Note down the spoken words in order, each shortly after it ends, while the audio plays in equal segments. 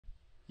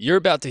You're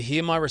about to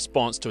hear my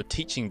response to a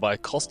teaching by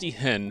Costi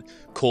Hinn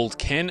called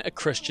Can a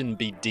Christian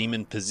be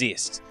Demon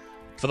Possessed?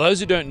 For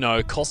those who don't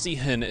know, Costi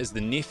Hinn is the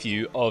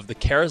nephew of the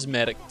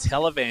charismatic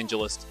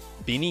televangelist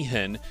Benny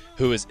Hinn,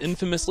 who is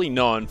infamously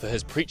known for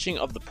his preaching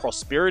of the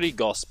prosperity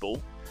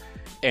gospel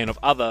and of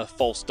other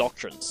false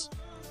doctrines.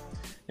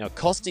 Now,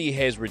 Costi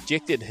has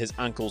rejected his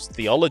uncle's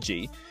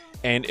theology,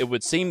 and it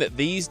would seem that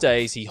these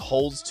days he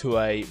holds to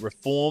a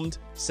reformed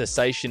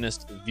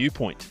cessationist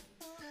viewpoint.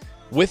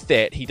 With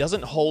that, he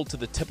doesn't hold to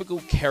the typical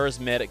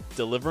charismatic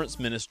deliverance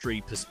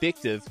ministry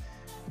perspective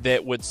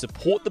that would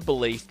support the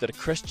belief that a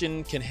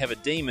Christian can have a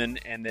demon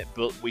and that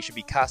we should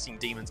be casting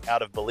demons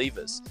out of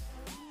believers.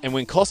 And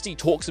when Costi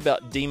talks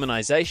about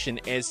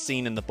demonization as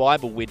seen in the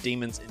Bible, where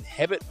demons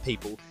inhabit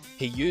people,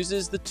 he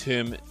uses the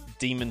term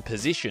demon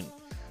possession.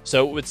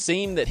 So it would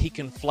seem that he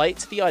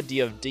conflates the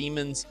idea of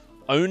demons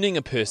owning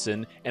a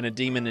person and a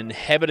demon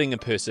inhabiting a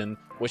person,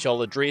 which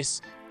I'll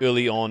address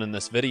early on in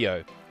this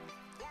video.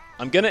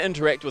 I'm going to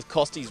interact with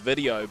Costi's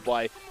video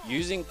by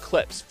using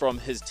clips from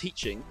his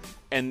teaching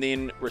and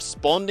then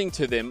responding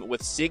to them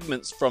with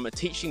segments from a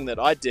teaching that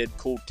I did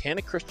called Can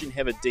a Christian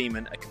Have a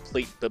Demon? A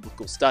Complete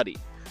Biblical Study.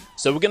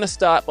 So we're going to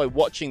start by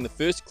watching the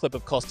first clip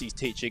of Costi's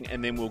teaching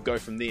and then we'll go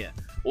from there.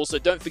 Also,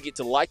 don't forget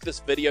to like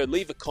this video,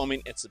 leave a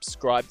comment and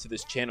subscribe to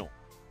this channel.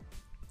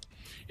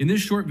 In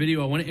this short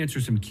video, I want to answer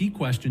some key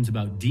questions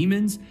about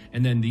demons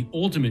and then the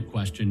ultimate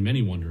question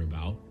many wonder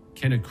about: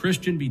 can a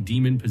Christian be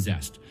demon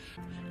possessed?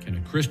 Can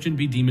a Christian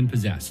be demon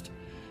possessed?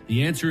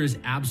 The answer is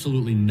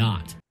absolutely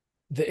not.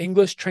 The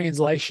English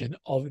translation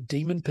of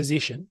demon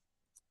possession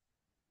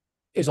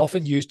is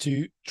often used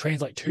to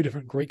translate two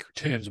different Greek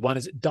terms. One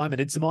is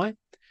demonized,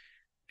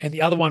 and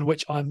the other one,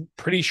 which I'm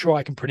pretty sure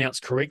I can pronounce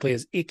correctly,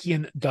 is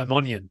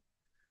daimonion.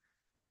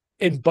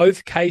 In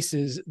both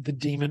cases, the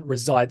demon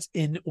resides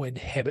in or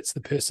inhabits the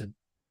person.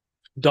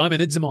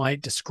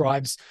 Demonized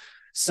describes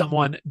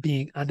someone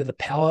being under the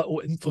power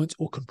or influence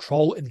or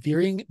control in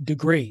varying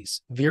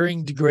degrees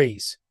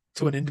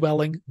to an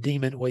indwelling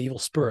demon or evil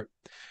spirit.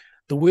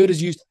 The word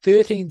is used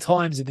 13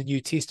 times in the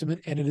New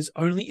Testament, and it is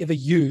only ever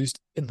used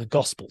in the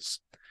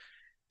Gospels.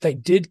 They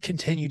did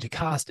continue to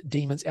cast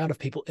demons out of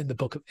people in the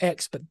book of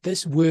Acts, but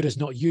this word is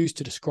not used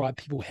to describe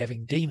people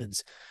having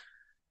demons.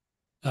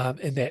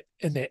 In that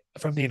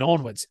from then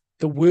onwards,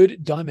 the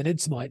word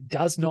demonized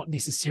does not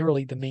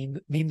necessarily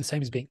mean the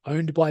same as being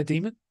owned by a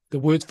demon. The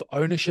words for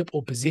ownership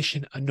or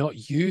possession are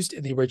not used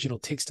in the original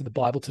text of the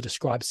Bible to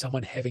describe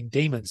someone having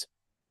demons.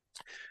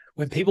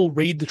 When people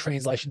read the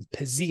translation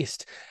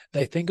possessed,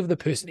 they think of the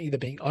person either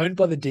being owned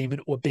by the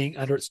demon or being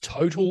under its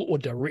total or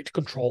direct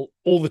control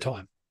all the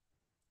time.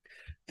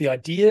 The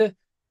idea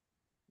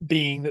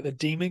being that the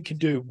demon can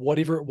do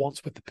whatever it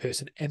wants with the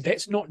person, and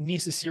that's not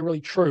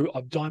necessarily true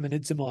of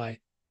demonized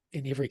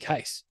in every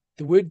case.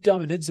 The word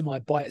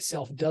demonized by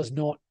itself does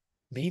not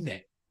mean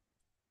that.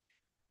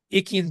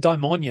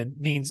 Daimonion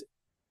means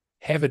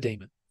have a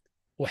demon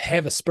or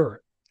have a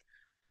spirit.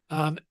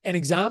 An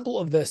example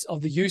of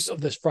the use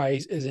of this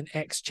phrase is in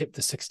Acts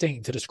chapter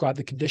 16 to describe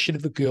the condition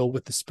of the girl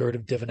with the spirit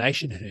of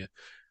divination in her,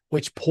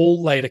 which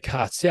Paul later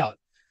casts out.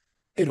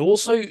 It's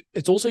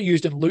also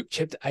used in Luke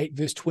chapter 8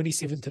 verse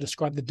 27 to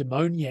describe the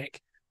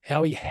demoniac,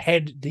 how he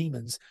had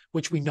demons,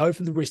 which we know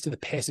from the rest of the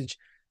passage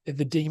that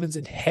the demons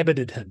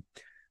inhabited him.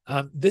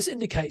 This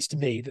indicates to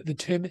me that the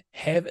term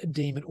have a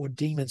demon or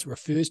demons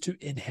refers to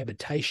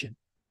inhabitation.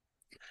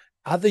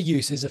 Other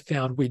uses are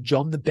found where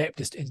John the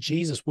Baptist and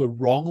Jesus were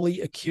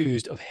wrongly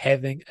accused of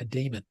having a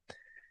demon.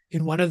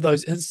 In one of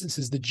those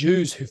instances, the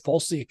Jews who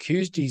falsely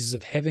accused Jesus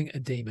of having a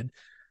demon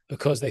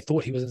because they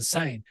thought he was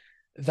insane,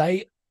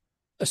 they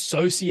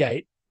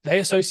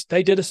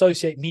did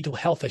associate mental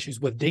health issues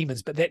with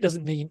demons, but that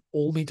doesn't mean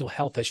all mental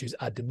health issues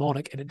are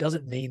demonic, and it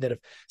doesn't mean that if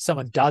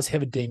someone does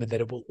have a demon that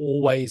it will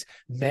always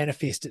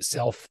manifest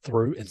itself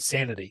through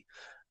insanity.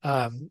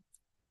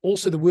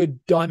 Also, the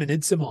word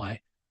demonized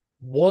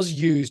was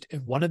used in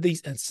one of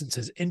these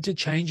instances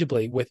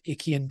interchangeably with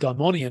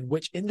daimonion,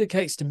 which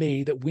indicates to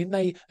me that when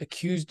they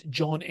accused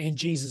John and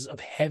Jesus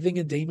of having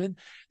a demon,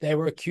 they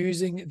were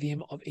accusing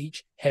them of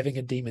each having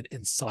a demon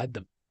inside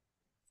them.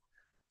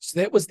 So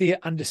that was their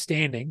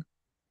understanding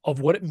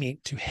of what it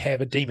meant to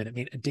have a demon. It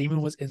meant a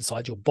demon was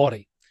inside your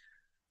body.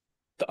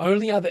 The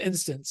only other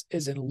instance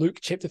is in Luke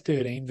chapter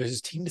 13,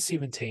 verses 10 to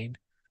 17,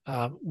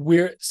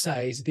 where it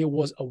says there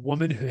was a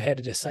woman who had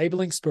a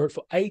disabling spirit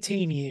for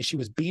 18 years. She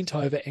was bent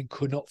over and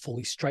could not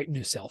fully straighten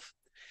herself.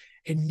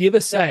 It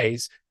never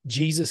says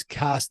Jesus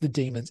cast the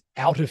demons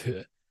out of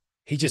her.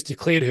 He just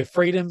declared her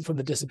freedom from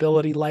the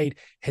disability, laid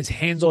his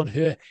hands on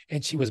her,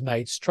 and she was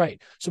made straight.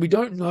 So we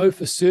don't know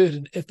for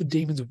certain if the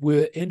demons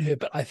were in her,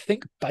 but I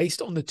think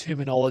based on the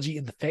terminology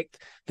and the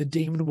fact the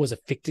demon was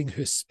affecting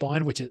her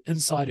spine, which is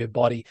inside her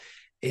body,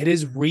 it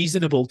is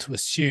reasonable to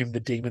assume the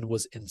demon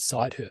was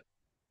inside her.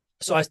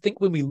 So I think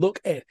when we look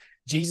at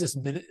Jesus'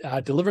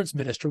 deliverance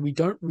ministry, we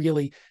don't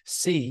really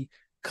see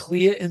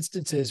clear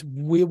instances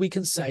where we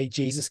can say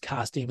Jesus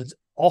cast demons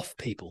off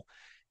people.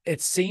 It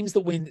seems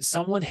that when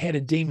someone had a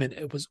demon,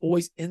 it was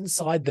always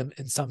inside them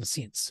in some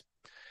sense.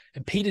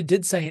 And Peter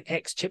did say in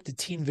Acts chapter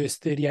 10, verse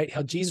 38,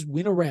 how Jesus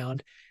went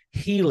around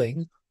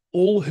healing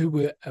all who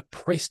were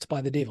oppressed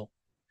by the devil.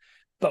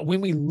 But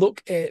when we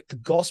look at the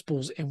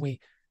Gospels and we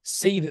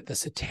see that the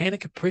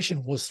satanic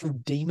oppression was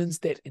through demons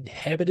that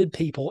inhabited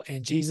people,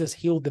 and Jesus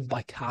healed them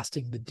by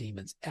casting the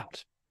demons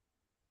out.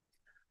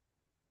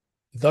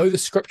 Though the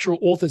scriptural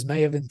authors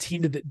may have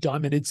intended that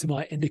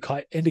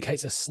daimonidzomai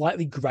indicates a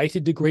slightly greater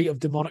degree of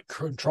demonic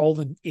control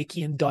than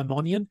ekion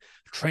daimonion,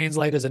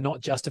 translators are not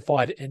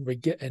justified in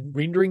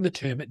rendering the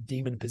term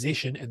demon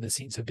possession in the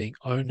sense of being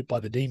owned by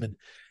the demon.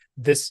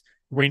 This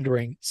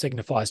rendering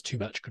signifies too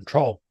much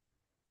control.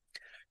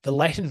 The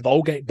Latin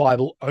Vulgate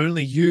Bible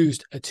only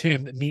used a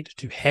term that meant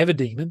to have a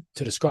demon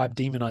to describe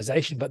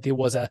demonization, but there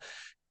was a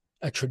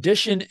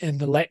tradition in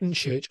the Latin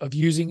church of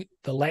using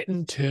the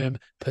Latin term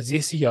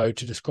possessio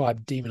to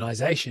describe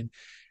demonization.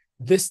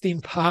 This then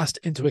passed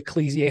into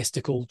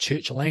ecclesiastical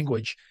church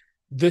language.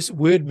 This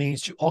word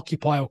means to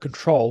occupy or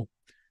control.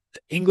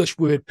 The English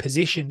word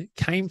possession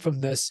came from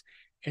this,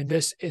 and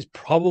this is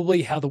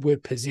probably how the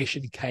word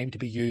possession came to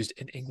be used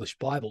in English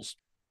Bibles.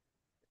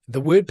 The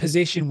word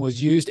possession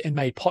was used and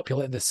made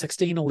popular in the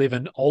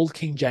 1611 Old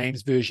King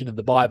James Version of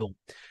the Bible.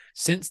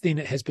 Since then,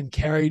 it has been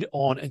carried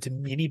on into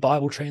many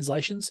Bible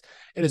translations.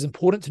 It is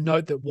important to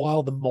note that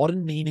while the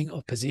modern meaning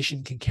of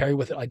possession can carry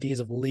with it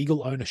ideas of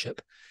legal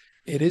ownership,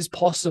 it is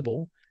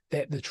possible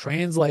that the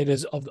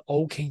translators of the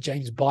Old King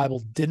James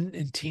Bible didn't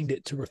intend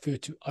it to refer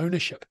to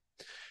ownership.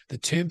 The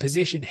term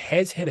possession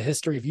has had a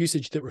history of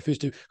usage that refers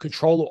to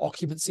control or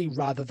occupancy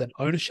rather than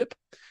ownership.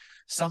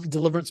 Some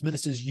deliverance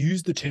ministers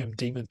use the term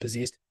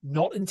demon-possessed,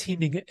 not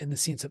intending it in the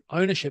sense of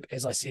ownership,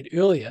 as I said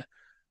earlier.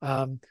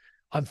 I'm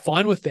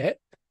fine with that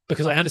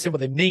because I understand what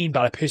they mean,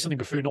 but I personally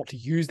prefer not to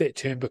use that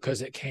term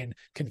because it can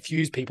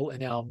confuse people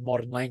in our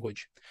modern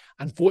language.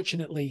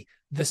 Unfortunately,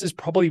 this is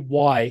probably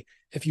why,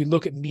 if you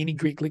look at many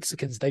Greek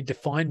lexicons, they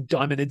define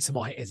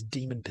demonizomai as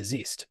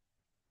demon-possessed.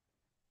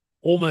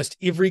 Almost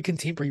every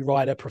contemporary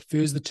writer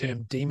prefers the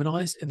term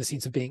demonized in the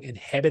sense of being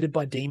inhabited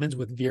by demons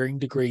with varying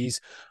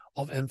degrees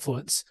of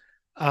influence,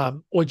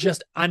 or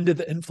just under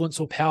the influence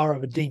or power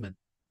of a demon.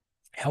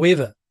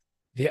 However,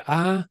 there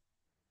are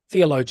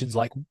theologians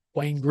like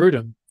Wayne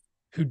Grudem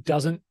who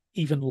doesn't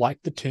even like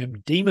the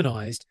term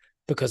demonized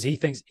because he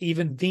thinks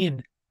even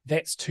then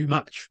that's too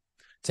much.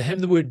 To him,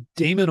 the word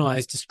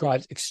demonized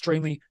describes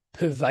extremely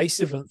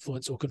pervasive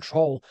influence or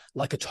control,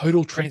 like a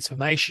total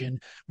transformation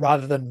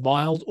rather than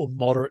mild or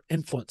moderate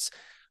influence.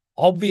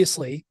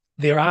 Obviously,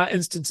 there are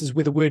instances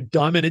where the word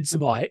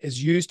demonizomai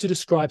is used to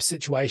describe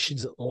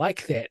situations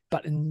like that,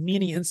 but in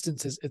many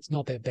instances, it's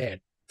not that bad.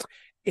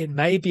 It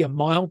may be a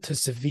mild to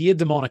severe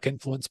demonic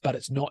influence, but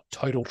it's not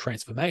total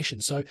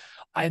transformation. So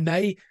I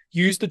may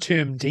use the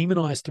term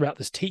demonized throughout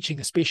this teaching,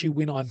 especially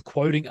when I'm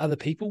quoting other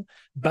people,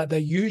 but they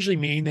usually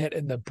mean that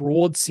in the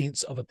broad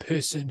sense of a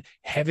person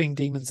having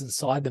demons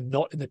inside them,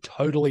 not in the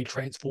totally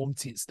transformed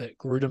sense that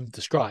Grudem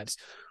describes,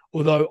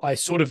 although I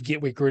sort of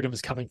get where Grudem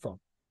is coming from.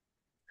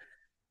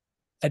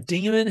 A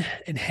demon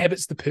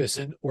inhabits the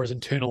person or is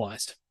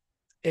internalized.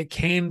 It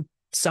can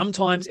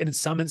sometimes, and in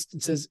some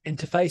instances,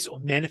 interface or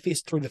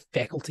manifest through the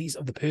faculties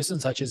of the person,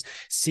 such as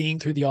seeing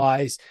through the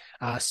eyes,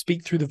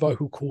 speak through the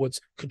vocal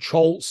cords,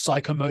 control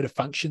psychomotor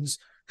functions,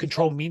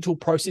 control mental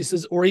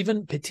processes, or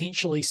even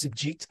potentially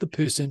subject the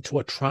person to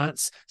a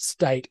trance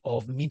state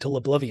of mental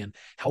oblivion.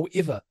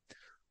 However,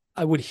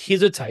 I would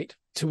hesitate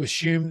to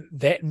assume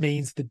that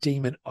means the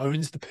demon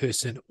owns the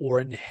person or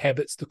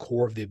inhabits the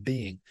core of their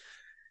being.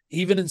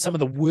 Even in some of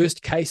the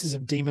worst cases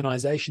of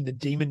demonization, the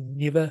demon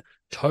never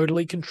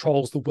totally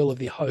controls the will of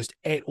their host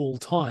at all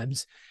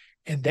times.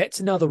 And that's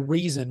another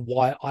reason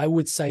why I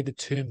would say the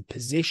term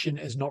possession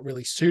is not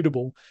really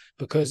suitable,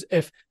 because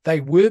if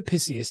they were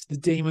possessed, the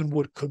demon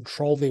would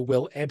control their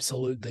will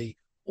absolutely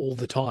all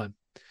the time,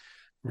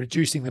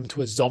 reducing them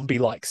to a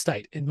zombie-like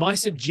state. In my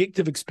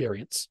subjective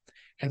experience,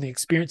 and the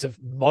experience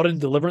of modern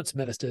deliverance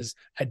ministers,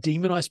 a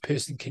demonized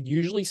person can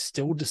usually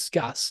still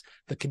discuss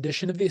the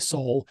condition of their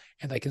soul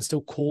and they can still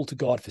call to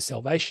God for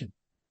salvation.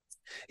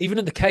 Even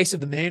in the case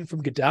of the man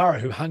from Gadara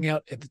who hung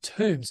out at the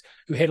tombs,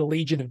 who had a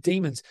legion of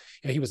demons,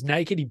 he was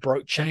naked, he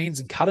broke chains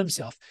and cut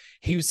himself.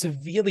 He was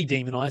severely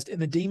demonized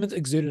and the demons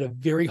exerted a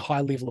very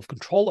high level of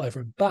control over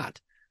him. But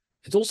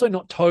it's also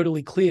not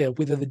totally clear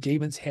whether the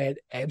demons had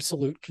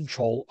absolute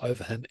control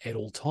over him at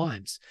all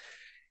times.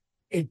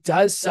 It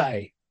does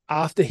say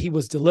after he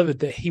was delivered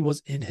that he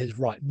was in his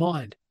right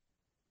mind.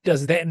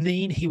 Does that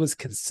mean he was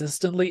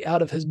consistently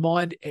out of his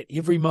mind at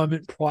every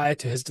moment prior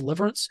to his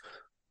deliverance?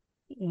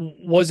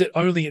 Was it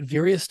only at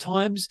various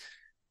times?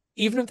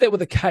 Even if that were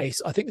the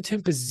case, I think the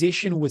term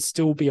possession would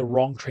still be a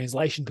wrong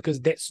translation because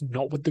that's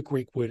not what the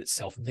Greek word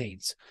itself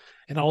means.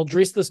 And I'll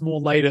address this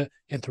more later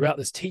and throughout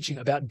this teaching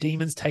about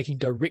demons taking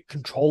direct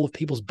control of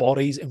people's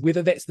bodies and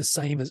whether that's the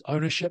same as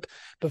ownership.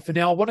 But for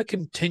now, I want to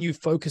continue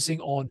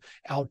focusing on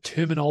our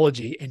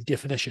terminology and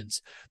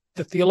definitions.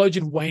 The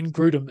theologian Wayne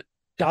Grudem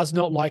does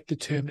not like the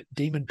term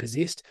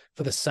demon-possessed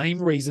for the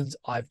same reasons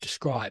I've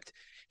described.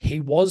 He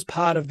was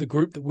part of the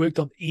group that worked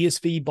on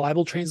ESV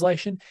Bible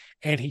translation,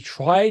 and he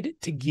tried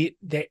to get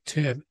that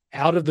term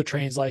out of the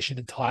translation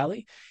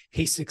entirely.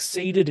 He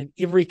succeeded in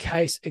every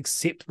case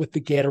except with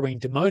the Gadarene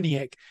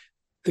demoniac.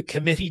 The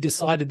committee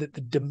decided that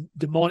the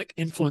demonic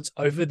influence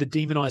over the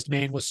demonized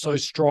man was so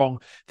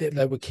strong that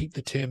they would keep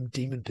the term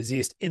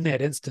demon-possessed in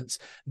that instance,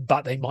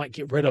 but they might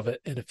get rid of it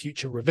in a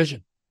future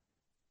revision.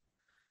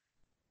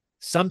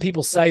 Some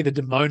people say the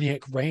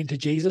demoniac ran to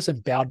Jesus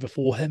and bowed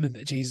before him, and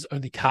that Jesus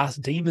only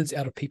cast demons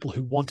out of people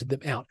who wanted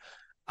them out.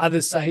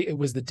 Others say it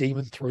was the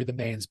demon through the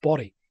man's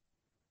body.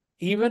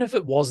 Even if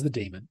it was the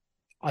demon,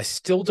 I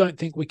still don't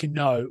think we can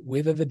know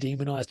whether the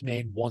demonized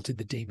man wanted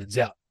the demons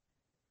out.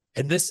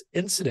 In this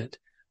incident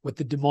with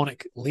the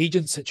demonic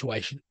legion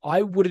situation,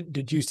 I wouldn't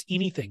deduce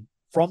anything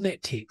from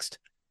that text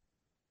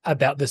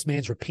about this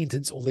man's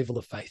repentance or level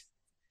of faith.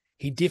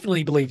 He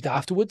definitely believed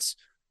afterwards.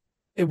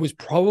 It was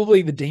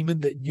probably the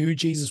demon that knew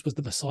Jesus was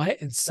the Messiah,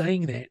 and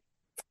saying that,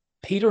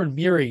 Peter and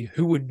Mary,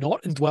 who were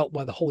not indwelt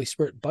by the Holy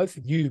Spirit, both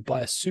knew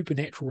by a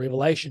supernatural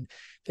revelation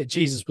that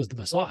Jesus was the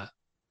Messiah.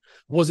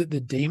 Was it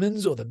the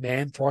demons or the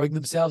man throwing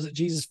themselves at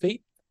Jesus'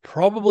 feet?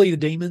 Probably the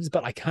demons,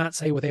 but I can't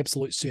say with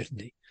absolute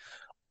certainty.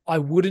 I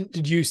wouldn't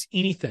deduce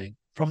anything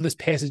from this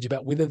passage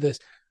about whether this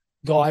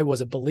guy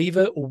was a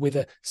believer or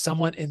whether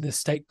someone in this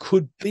state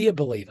could be a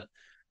believer.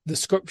 The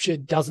scripture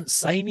doesn't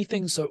say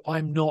anything, so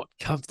I'm not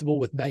comfortable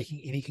with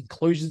making any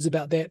conclusions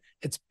about that.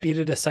 It's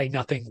better to say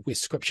nothing where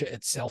scripture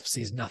itself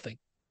says nothing.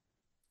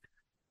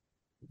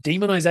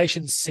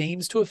 Demonization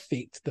seems to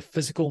affect the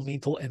physical,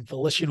 mental, and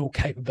volitional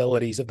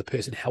capabilities of the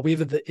person.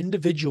 However, the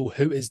individual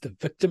who is the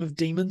victim of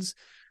demons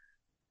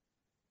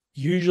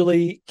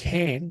usually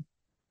can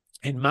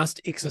and must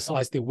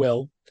exercise their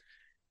will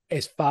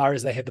as far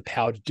as they have the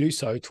power to do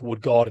so toward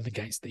God and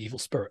against the evil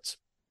spirits.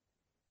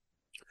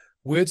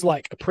 Words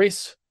like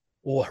oppress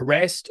or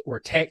harassed or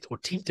attacked or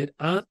tempted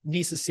aren't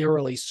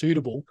necessarily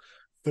suitable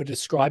for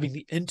describing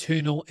the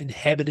internal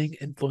inhabiting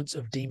influence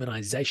of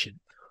demonization.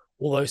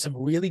 Although some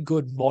really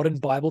good modern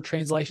Bible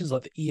translations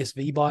like the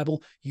ESV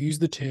Bible use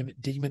the term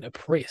demon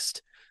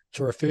oppressed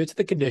to refer to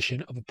the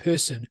condition of a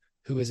person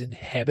who is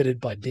inhabited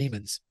by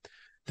demons.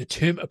 The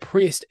term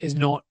oppressed is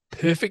not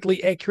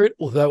perfectly accurate,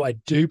 although I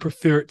do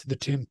prefer it to the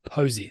term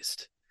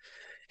possessed.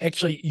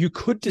 Actually, you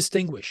could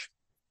distinguish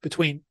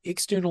between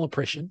external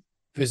oppression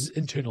versus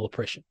internal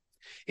oppression,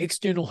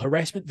 external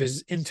harassment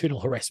versus internal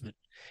harassment,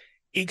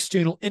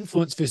 external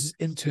influence versus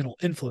internal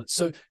influence.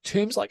 So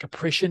terms like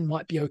oppression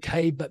might be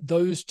okay, but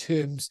those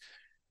terms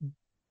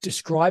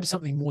describe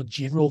something more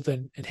general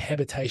than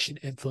inhabitation,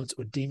 influence,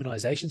 or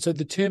demonization. So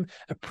the term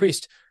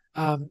oppressed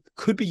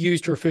could be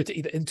used to refer to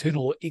either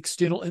internal or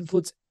external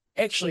influence.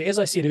 Actually, as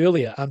I said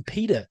earlier,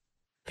 Peter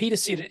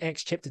said in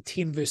Acts chapter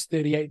 10, verse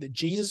 38, that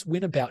Jesus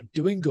went about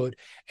doing good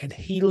and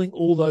healing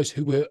all those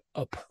who were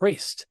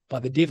oppressed by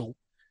the devil.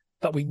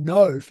 But we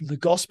know from the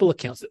gospel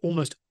accounts that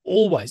almost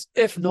always,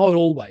 if not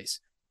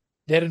always,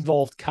 that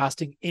involved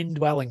casting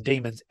indwelling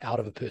demons out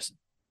of a person.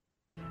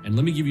 And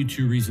let me give you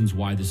 2 reasons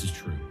why this is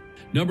true.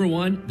 Number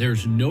 1,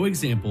 there's no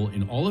example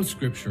in all of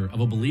Scripture of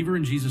a believer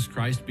in Jesus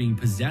Christ being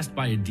possessed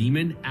by a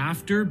demon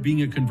after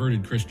being a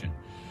converted Christian.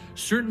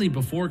 Certainly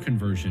before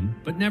conversion,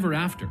 but never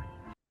after.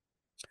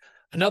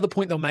 Another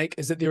point they'll make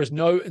is that there is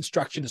no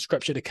instruction in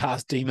Scripture to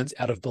cast demons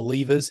out of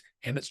believers,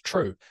 and it's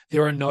true.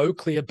 There are no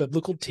clear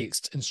biblical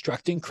texts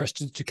instructing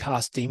Christians to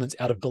cast demons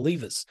out of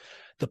believers.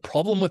 The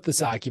problem with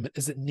this argument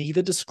is that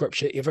neither does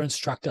Scripture ever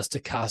instruct us to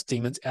cast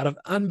demons out of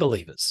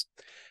unbelievers.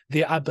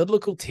 There are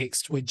biblical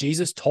texts where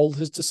Jesus told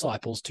his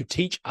disciples to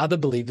teach other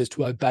believers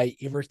to obey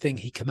everything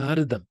he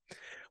commanded them,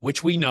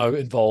 which we know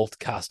involved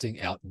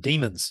casting out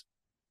demons.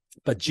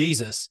 But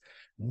Jesus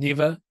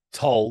never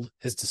told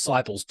his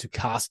disciples to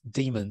cast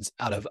demons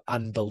out of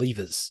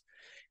unbelievers.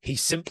 He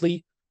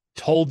simply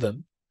told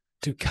them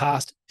to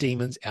cast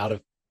demons out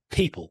of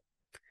people.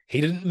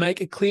 He didn't make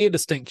a clear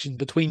distinction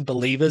between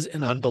believers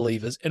and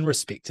unbelievers in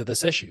respect to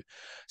this issue.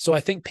 So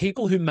I think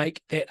people who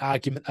make that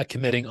argument are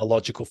committing a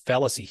logical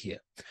fallacy here.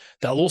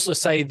 They'll also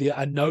say there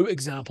are no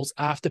examples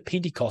after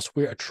Pentecost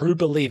where a true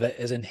believer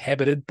is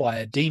inhabited by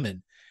a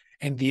demon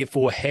and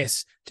therefore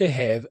has to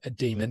have a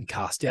demon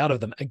cast out of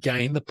them.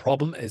 Again, the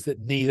problem is that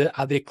neither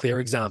are there clear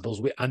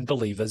examples where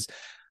unbelievers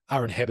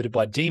are inhabited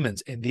by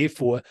demons and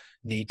therefore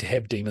need to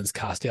have demons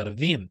cast out of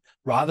them.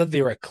 Rather,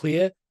 there are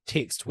clear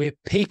texts where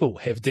people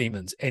have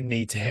demons and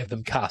need to have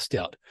them cast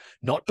out.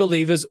 Not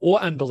believers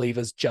or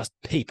unbelievers, just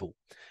people.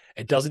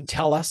 It doesn't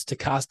tell us to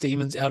cast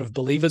demons out of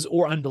believers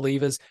or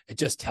unbelievers. It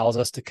just tells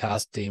us to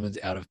cast demons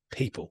out of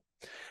people.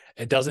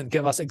 It doesn't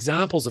give us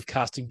examples of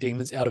casting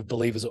demons out of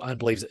believers or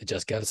unbelievers. It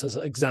just gives us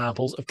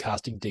examples of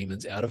casting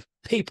demons out of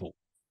people.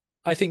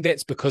 I think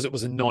that's because it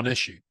was a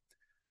non-issue.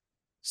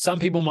 Some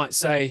people might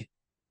say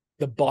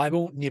the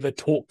Bible never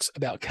talks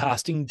about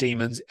casting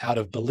demons out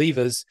of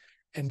believers,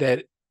 and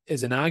that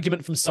is an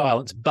argument from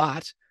silence,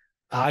 but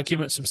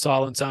arguments from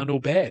silence aren't all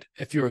bad.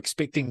 If you're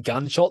expecting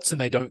gunshots and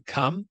they don't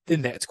come,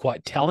 then that's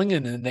quite telling,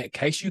 and in that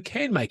case, you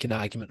can make an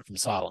argument from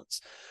silence.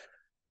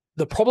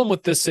 The problem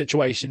with this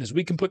situation is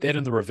we can put that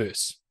in the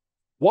reverse.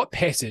 What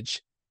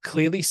passage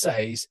clearly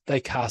says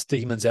they cast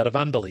demons out of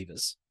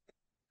unbelievers?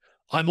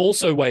 I'm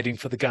also waiting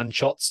for the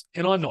gunshots,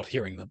 and I'm not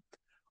hearing them.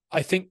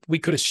 I think we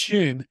could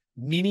assume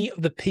many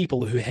of the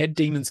people who had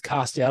demons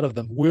cast out of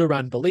them were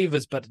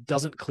unbelievers, but it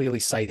doesn't clearly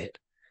say that.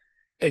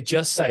 It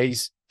just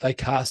says they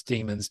cast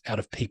demons out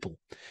of people.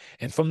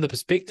 And from the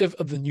perspective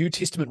of the New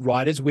Testament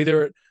writers,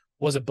 whether it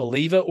was a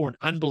believer or an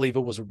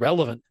unbeliever was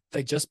irrelevant.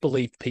 They just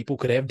believed people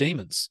could have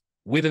demons.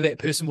 Whether that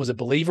person was a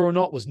believer or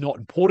not was not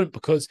important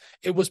because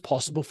it was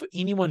possible for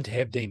anyone to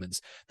have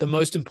demons. The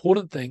most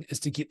important thing is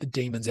to get the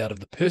demons out of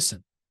the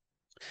person.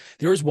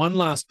 There is one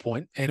last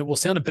point, and it will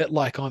sound a bit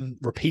like I'm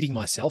repeating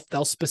myself.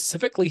 They'll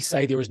specifically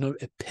say there is no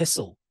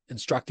epistle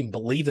instructing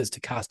believers to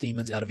cast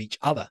demons out of each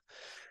other.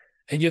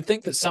 And you'd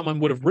think that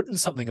someone would have written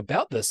something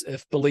about this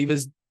if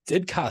believers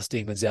did cast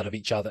demons out of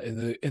each other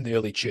in the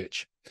early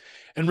church.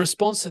 In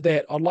response to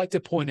that, I'd like to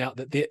point out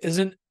that there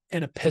isn't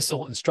an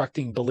epistle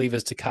instructing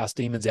believers to cast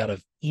demons out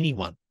of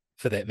anyone,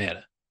 for that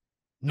matter.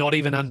 Not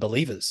even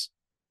unbelievers,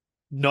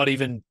 not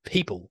even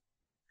people.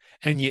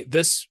 And yet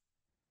this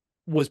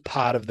was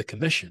part of the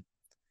commission.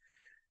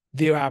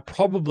 There are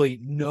probably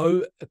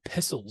no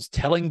epistles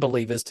telling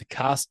believers to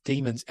cast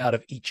demons out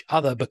of each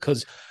other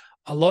because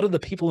a lot of the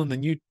people in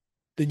the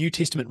New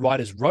Testament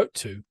writers wrote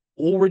to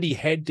already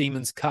had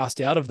demons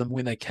cast out of them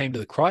when they came to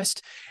the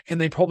Christ,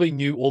 and they probably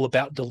knew all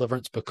about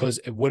deliverance because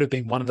it would have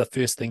been one of the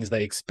first things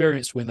they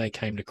experienced when they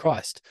came to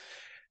Christ.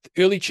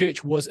 The early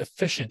church was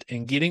efficient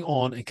in getting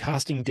on and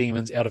casting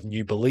demons out of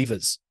new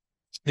believers.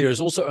 There is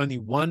also only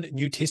one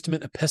New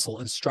Testament epistle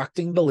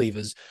instructing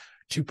believers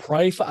to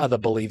pray for other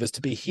believers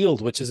to be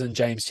healed, which is in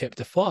James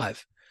chapter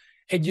 5.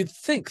 And you'd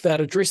think they'd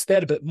address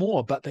that a bit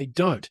more, but they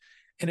don't.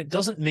 And it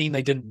doesn't mean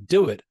they didn't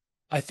do it.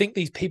 I think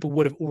these people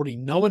would have already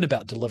known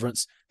about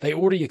deliverance. They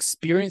already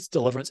experienced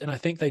deliverance, and I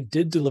think they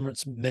did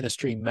deliverance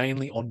ministry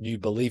mainly on new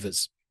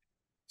believers.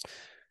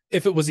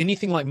 If it was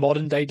anything like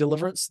modern day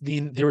deliverance,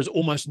 then there is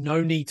almost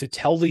no need to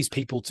tell these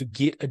people to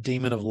get a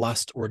demon of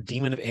lust or a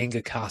demon of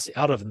anger cast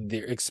out of them.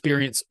 Their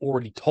experience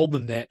already told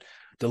them that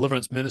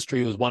deliverance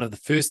ministry was one of the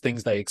first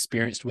things they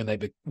experienced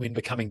when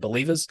becoming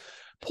believers.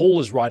 Paul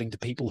is writing to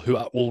people who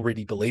are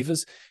already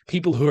believers.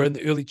 People who are in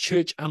the early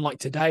church, unlike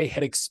today,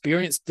 had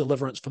experienced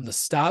deliverance from the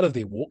start of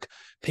their walk.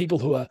 People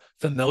who are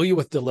familiar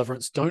with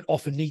deliverance don't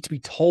often need to be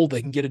told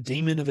they can get a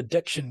demon of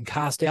addiction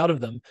cast out of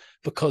them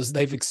because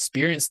they've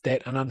experienced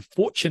that. And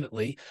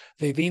unfortunately,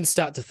 they then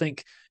start to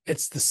think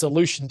it's the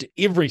solution to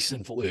every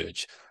sinful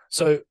urge.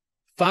 So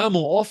far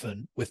more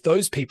often with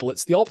those people,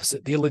 it's the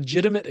opposite. Their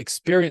legitimate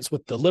experience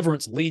with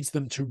deliverance leads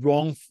them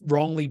to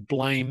wrongly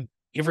blame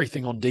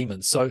everything on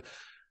demons. So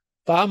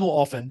far more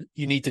often,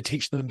 you need to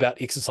teach them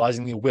about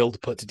exercising their will to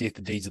put to death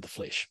the deeds of the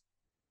flesh.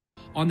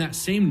 On that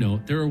same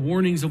note, there are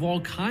warnings of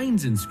all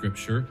kinds in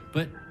Scripture,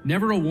 but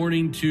never a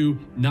warning to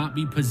not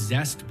be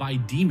possessed by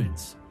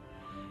demons.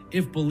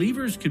 If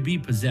believers could be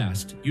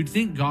possessed, you'd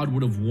think God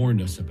would have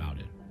warned us about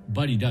it,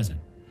 but he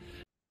doesn't.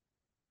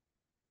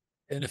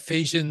 In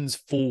Ephesians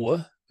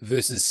 4,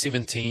 verses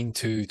 17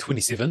 to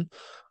 27,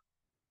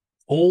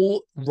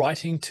 Paul,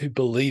 writing to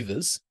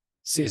believers,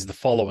 says the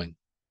following: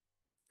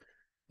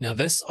 "Now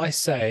this I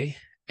say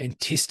and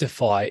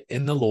testify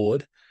in the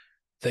Lord,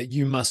 that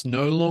you must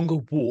no longer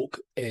walk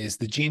as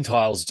the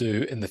Gentiles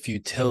do in the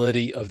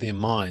futility of their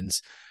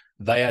minds.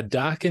 They are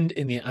darkened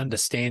in their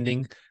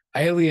understanding,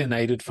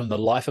 alienated from the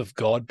life of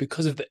God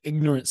because of the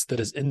ignorance that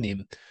is in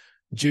them.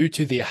 Due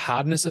to their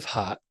hardness of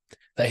heart,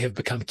 they have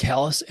become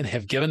callous and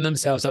have given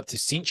themselves up to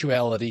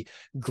sensuality,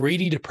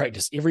 greedy to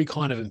practice every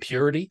kind of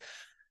impurity.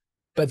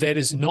 But that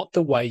is not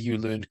the way you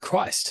learned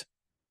Christ,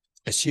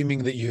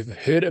 assuming that you have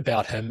heard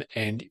about him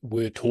and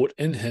were taught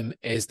in him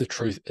as the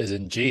truth is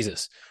in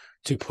Jesus,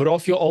 to put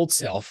off your old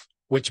self,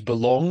 which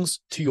belongs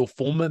to your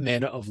former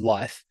manner of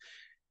life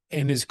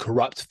and is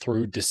corrupt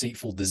through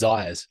deceitful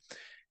desires,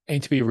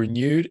 and to be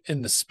renewed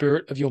in the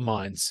spirit of your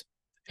minds,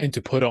 and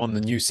to put on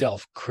the new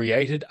self,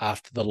 created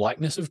after the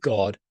likeness of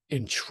God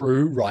in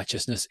true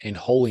righteousness and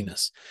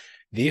holiness.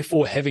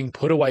 Therefore, having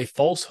put away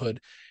falsehood,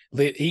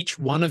 let each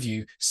one of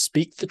you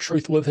speak the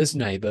truth with his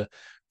neighbor,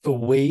 for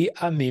we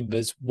are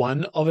members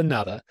one of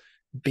another.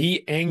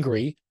 Be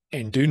angry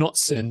and do not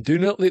sin. Do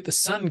not let the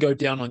sun go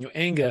down on your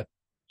anger."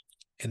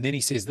 And then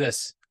he says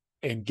this,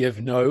 "and give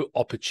no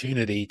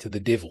opportunity to the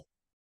devil."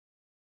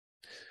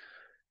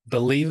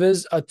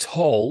 Believers are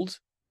told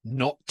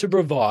not to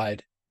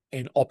provide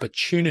an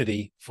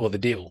opportunity for the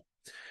devil.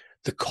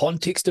 The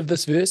context of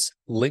this verse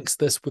links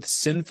this with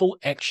sinful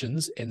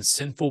actions and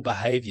sinful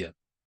behavior.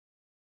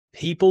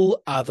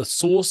 People are the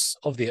source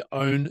of their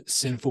own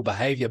sinful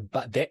behavior,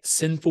 but that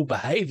sinful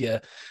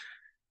behavior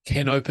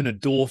can open a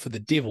door for the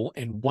devil.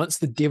 And once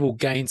the devil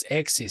gains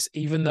access,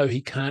 even though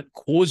he can't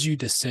cause you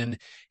to sin,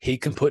 he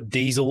can put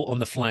diesel on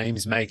the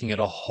flames, making it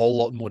a whole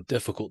lot more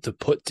difficult to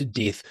put to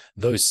death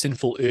those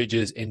sinful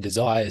urges and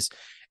desires,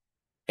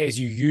 as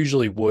you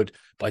usually would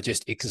by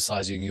just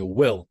exercising your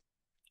will.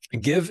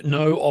 Give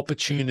no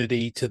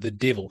opportunity to the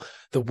devil.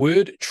 The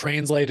word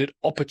translated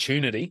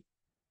opportunity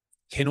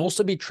can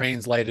also be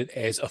translated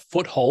as a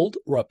foothold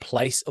or a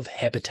place of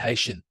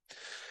habitation.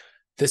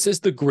 This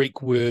is the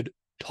Greek word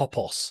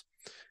topos.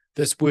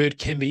 This word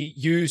can be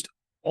used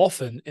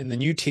often in the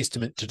New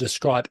Testament to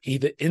describe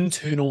either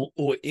internal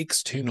or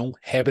external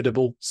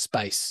habitable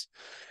space.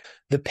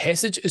 The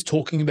passage is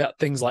talking about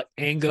things like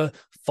anger,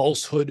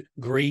 falsehood,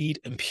 greed,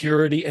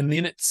 impurity, and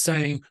then it's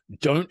saying,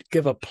 don't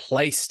give a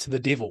place to the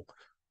devil.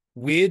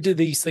 Where do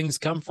these things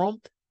come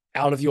from?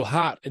 Out of your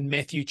heart. In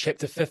Matthew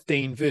chapter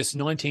 15, verse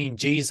 19,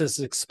 Jesus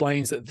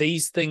explains that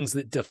these things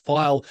that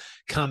defile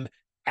come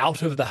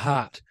out of the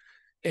heart.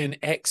 In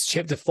Acts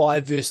chapter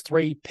 5, verse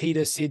 3,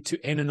 Peter said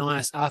to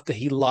Ananias after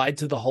he lied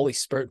to the Holy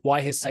Spirit,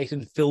 why has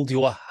Satan filled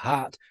your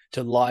heart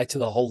to lie to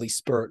the Holy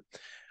Spirit?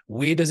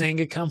 Where does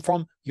anger come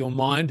from? Your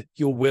mind,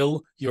 your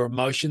will, your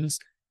emotions,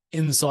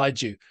 inside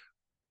you.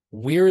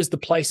 Where is the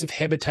place of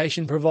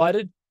habitation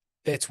provided?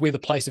 That's where the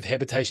place of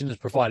habitation is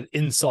provided,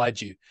 inside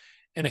you.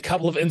 In a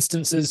couple of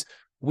instances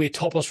where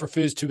topos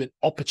refers to an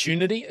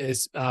opportunity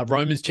is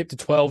Romans chapter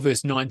 12,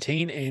 verse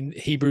 19 and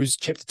Hebrews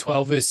chapter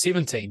 12, verse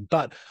 17.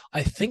 But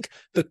I think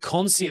the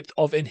concept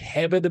of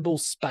inhabitable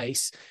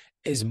space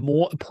is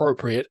more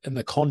appropriate in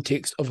the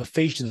context of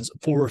Ephesians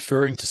for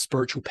referring to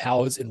spiritual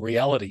powers and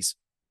realities.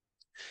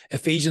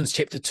 Ephesians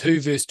chapter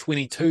 2, verse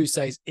 22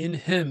 says, in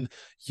him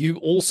you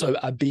also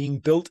are being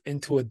built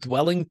into a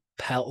dwelling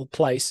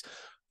place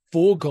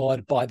for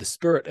God by the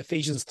Spirit.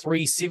 Ephesians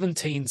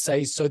 3:17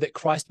 says, so that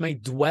Christ may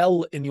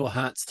dwell in your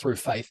hearts through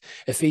faith.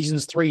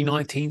 Ephesians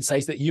 3:19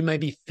 says that you may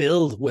be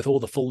filled with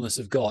all the fullness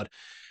of God.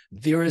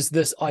 There is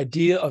this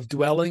idea of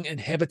dwelling and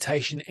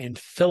habitation and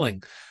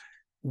filling.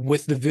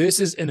 With the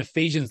verses in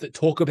Ephesians that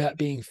talk about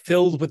being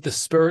filled with the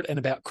Spirit and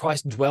about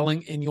Christ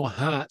dwelling in your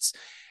hearts,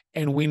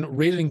 and when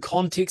read in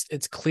context,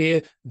 it's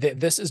clear that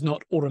this is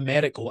not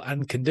automatic or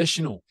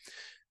unconditional.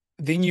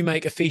 Then you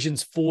make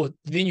Ephesians 4,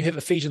 then you have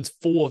Ephesians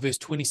 4, verse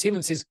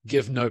 27 says,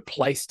 give no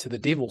place to the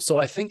devil. So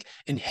I think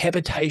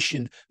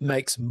inhabitation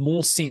makes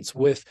more sense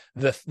with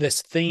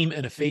this theme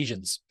in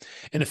Ephesians.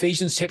 In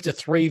Ephesians chapter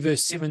 3,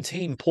 verse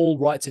 17, Paul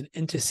writes an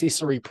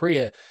intercessory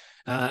prayer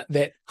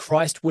that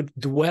Christ would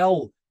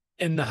dwell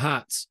in the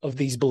hearts of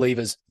these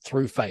believers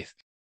through faith.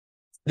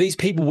 These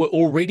people were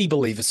already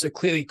believers, so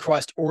clearly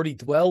Christ already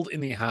dwelled in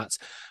their hearts,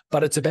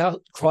 but it's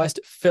about Christ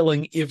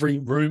filling every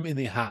room in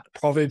their heart.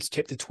 Proverbs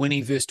chapter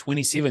 20, verse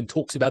 27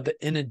 talks about the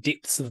inner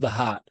depths of the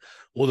heart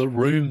or the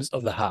rooms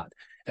of the heart.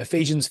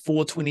 Ephesians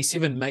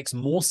 4:27 makes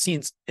more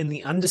sense in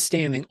the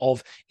understanding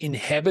of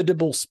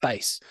inhabitable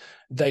space.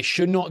 They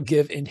should not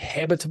give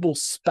inhabitable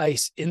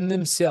space in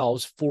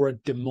themselves for a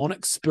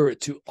demonic spirit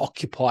to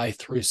occupy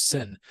through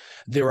sin.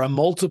 There are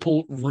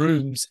multiple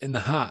rooms in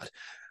the heart.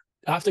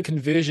 After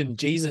conversion,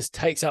 Jesus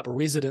takes up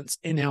residence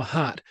in our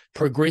heart,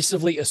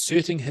 progressively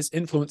asserting his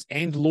influence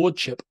and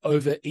lordship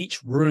over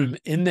each room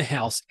in the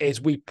house as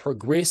we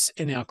progress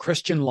in our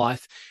Christian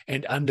life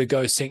and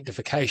undergo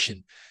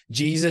sanctification.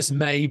 Jesus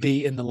may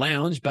be in the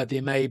lounge, but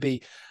there may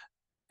be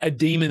a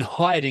demon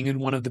hiding in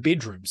one of the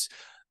bedrooms.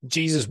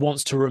 Jesus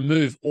wants to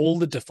remove all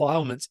the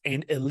defilements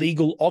and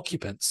illegal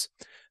occupants.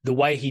 The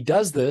way he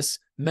does this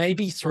may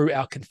be through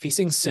our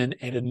confessing sin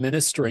and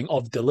administering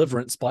of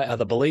deliverance by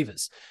other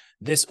believers.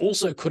 This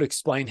also could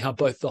explain how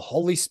both the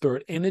Holy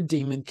Spirit and a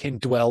demon can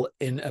dwell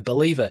in a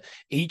believer,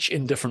 each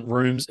in different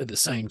rooms at the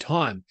same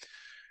time.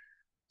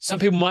 Some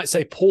people might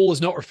say Paul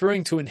is not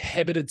referring to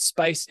inhabited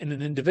space in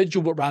an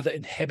individual, but rather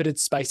inhabited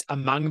space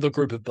among the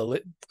group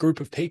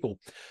of people.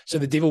 So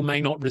the devil may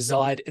not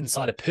reside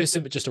inside a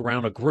person, but just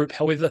around a group.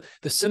 However,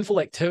 the sinful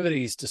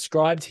activities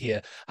described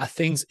here are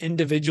things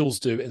individuals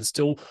do and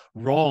still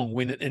wrong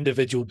when an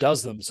individual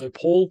does them. So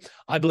Paul,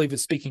 I believe,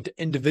 is speaking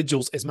to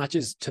individuals as much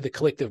as to the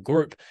collective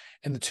group.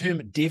 And the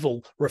term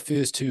devil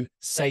refers to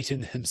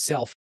Satan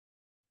himself.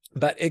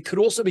 But it could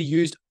also be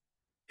used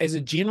as a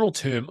general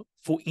term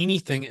for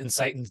anything in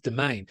Satan's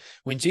domain.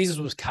 When Jesus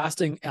was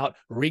casting out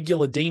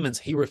regular demons,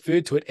 he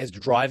referred to it as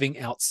driving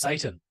out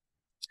Satan.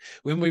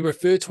 When we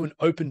refer to an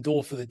open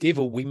door for the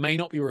devil, we may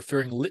not be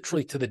referring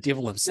literally to the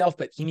devil himself,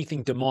 but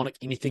anything demonic,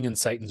 anything in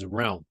Satan's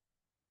realm.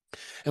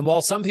 And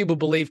while some people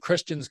believe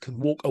Christians can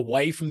walk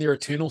away from their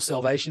eternal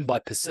salvation by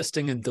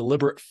persisting in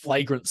deliberate,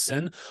 flagrant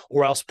sin,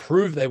 or else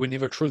prove they were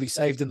never truly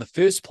saved in the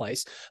first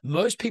place,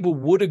 most people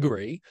would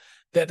agree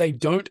that they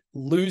don't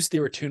lose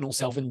their eternal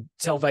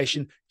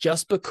salvation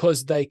just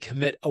because they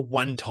commit a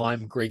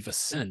one-time grievous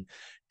sin.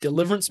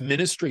 Deliverance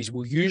ministries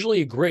will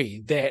usually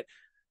agree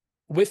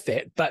with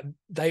that, but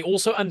they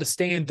also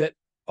understand that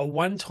a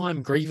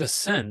one-time grievous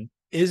sin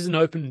is an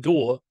open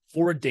door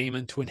for a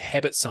demon to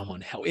inhabit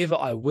someone. However,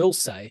 I will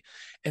say,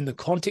 in the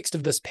context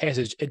of this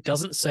passage, it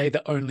doesn't say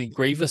that only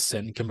grievous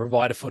sin can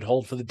provide a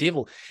foothold for the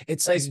devil.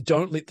 It says,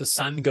 don't let the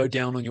sun go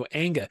down on your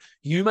anger.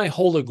 You may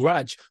hold a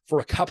grudge for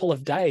a couple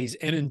of days,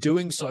 and in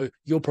doing so,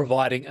 you're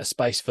providing a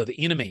space for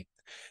the enemy.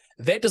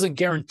 That doesn't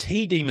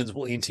guarantee demons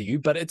will enter you,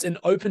 but it's an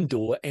open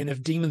door, and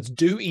if demons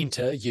do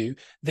enter you,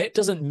 that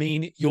doesn't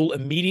mean you'll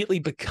immediately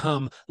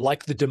become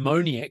like the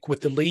demoniac with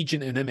the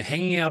legion in him,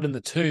 hanging out in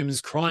the tombs,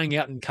 crying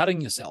out and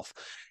cutting yourself.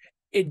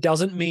 It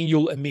doesn't mean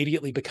you'll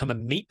immediately become a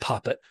meat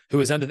puppet who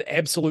is under the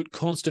absolute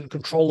constant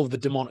control of the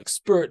demonic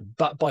spirit,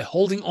 but by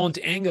holding on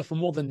to anger for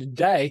more than a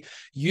day,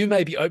 you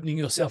may be opening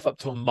yourself up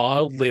to a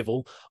mild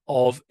level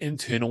of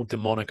internal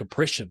demonic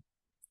oppression.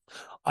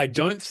 I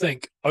don't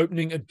think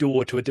opening a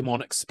door to a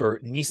demonic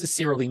spirit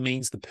necessarily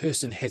means the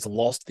person has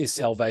lost their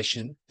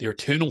salvation, their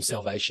eternal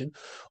salvation,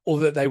 or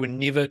that they were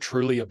never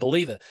truly a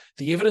believer.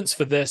 The evidence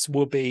for this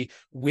will be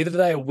whether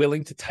they are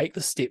willing to take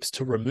the steps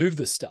to remove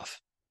this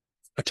stuff.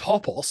 A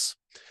topos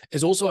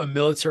is also a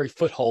military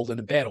foothold in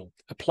a battle,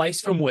 a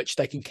place from which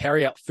they can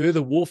carry out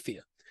further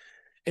warfare.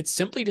 It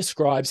simply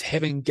describes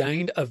having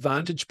gained a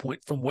vantage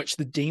point from which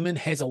the demon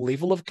has a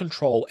level of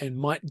control and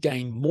might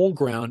gain more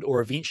ground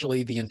or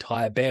eventually the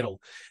entire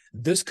battle.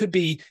 This could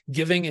be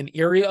giving an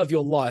area of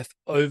your life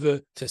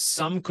over to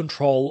some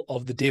control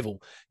of the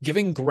devil,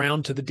 giving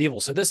ground to the devil.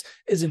 So this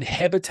is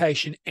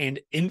inhabitation and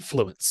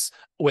influence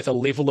with a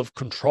level of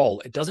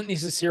control. It doesn't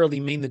necessarily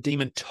mean the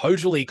demon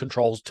totally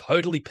controls,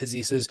 totally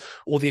possesses,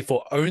 or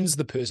therefore owns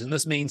the person.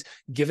 This means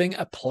giving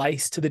a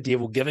place to the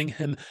devil, giving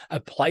him a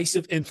place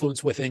of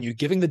influence within you.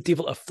 Giving the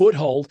devil a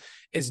foothold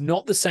is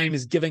not the same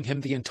as giving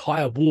him the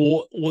entire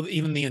war or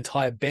even the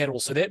entire battle.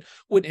 So that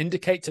would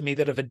indicate to me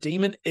that if a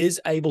demon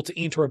is able to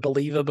enter a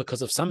believer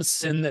because of some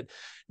sin,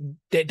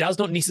 that does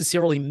not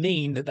necessarily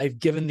mean that they've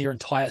given their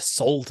entire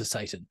soul to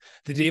Satan.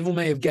 The devil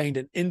may have gained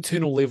an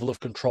internal level of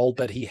control,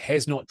 but he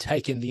has not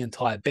taken the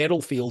entire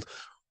battlefield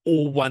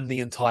or won the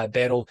entire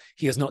battle.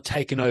 He has not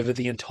taken over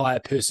the entire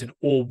person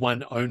or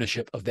won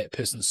ownership of that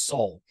person's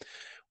soul.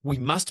 We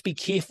must be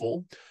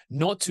careful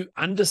not to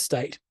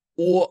understate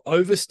or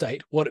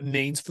overstate what it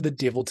means for the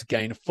devil to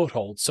gain a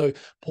foothold. So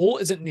Paul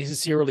isn't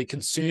necessarily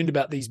concerned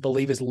about these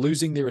believers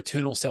losing their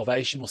eternal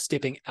salvation or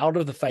stepping out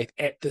of the faith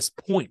at this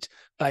point,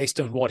 based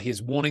on what he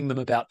is warning them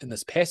about in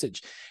this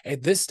passage.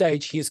 At this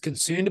stage, he is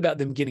concerned about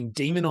them getting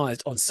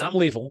demonized on some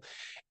level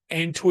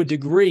and to a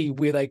degree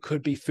where they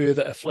could be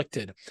further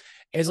afflicted.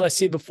 As I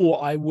said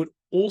before, I would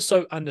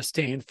also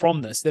understand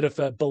from this that if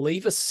a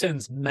believer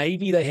sins,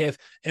 maybe they have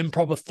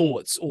improper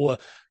thoughts or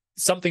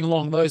something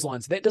along those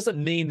lines. That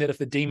doesn't mean that if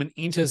the demon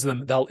enters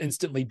them, they'll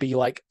instantly be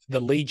like the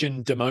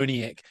legion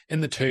demoniac in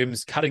the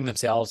terms cutting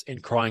themselves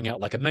and crying out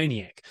like a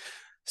maniac.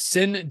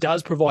 Sin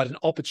does provide an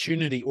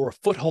opportunity or a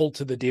foothold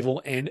to the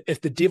devil, and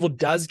if the devil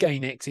does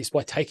gain access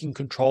by taking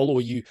control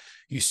or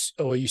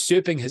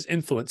usurping his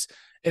influence,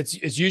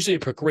 it's usually a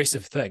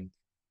progressive thing.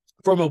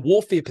 From a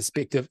warfare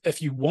perspective,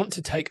 if you want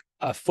to take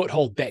a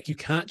foothold back, you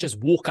can't just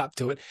walk up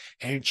to it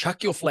and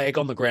chuck your flag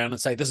on the ground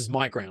and say, this is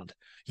my ground.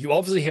 You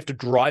obviously have to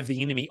drive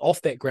the enemy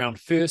off that ground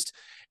first,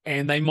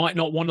 and they might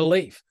not want to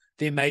leave.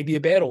 There may be a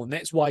battle, and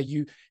that's why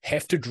you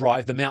have to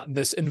drive them out, and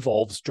this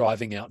involves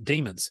driving out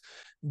demons.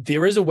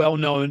 There is a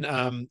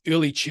well-known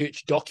early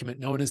church document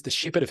known as the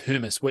Shepherd of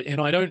Hermas,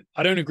 and I don't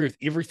agree with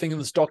everything in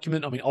this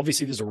document. I mean,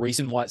 obviously there's a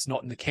reason why it's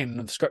not in the canon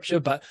of Scripture,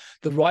 but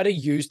the writer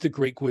used the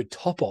Greek word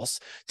topos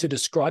to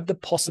describe the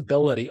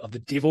possibility of the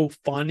devil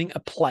finding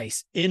a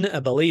place in a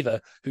believer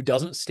who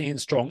doesn't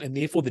stand strong, and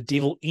therefore the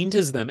devil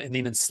enters them and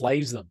then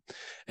enslaves them.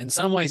 In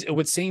some ways, it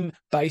would seem,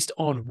 based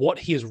on what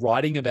he is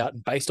writing about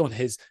and based on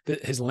his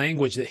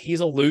language, that he's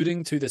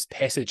alluding to this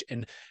passage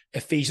in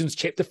Ephesians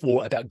chapter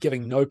 4 about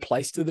giving no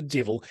place to the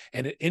devil,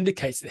 and it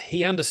indicates that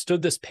he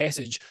understood this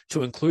passage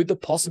to include the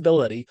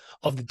possibility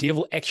of the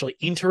devil actually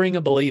entering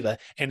a believer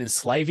and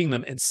enslaving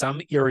them in some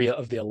area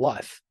of their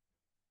life.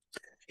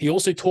 He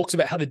also talks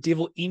about how the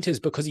devil enters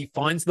because he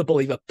finds the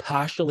believer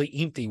partially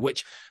empty,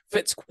 which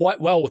fits quite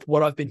well with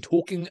what I've been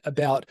talking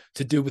about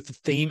to do with the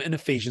theme in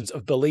Ephesians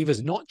of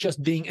believers not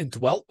just being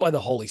indwelt by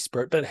the Holy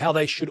Spirit, but how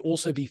they should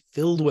also be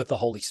filled with the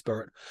Holy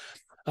Spirit.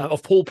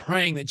 Of Paul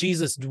praying that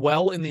Jesus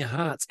dwell in their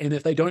hearts, and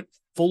if they don't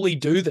fully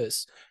do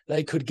this,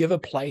 they could give a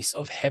place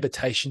of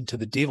habitation to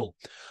the devil.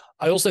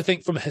 I also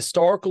think from a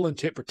historical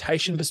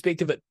interpretation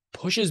perspective, it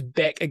pushes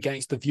back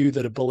against the view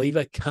that a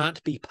believer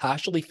can't be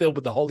partially filled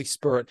with the Holy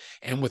Spirit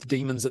and with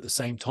demons at the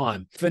same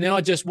time. For now,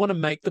 I just want to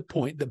make the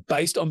point that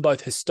based on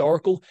both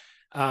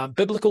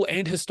biblical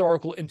and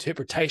historical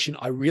interpretation,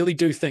 I really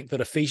do think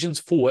that Ephesians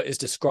 4 is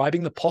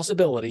describing the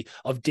possibility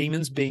of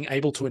demons being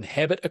able to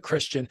inhabit a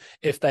Christian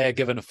if they are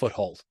given a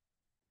foothold.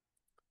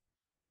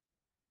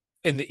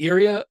 In the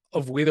area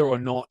of whether or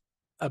not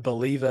a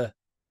believer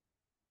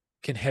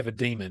can have a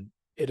demon,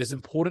 it is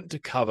important to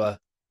cover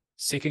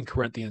 2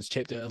 Corinthians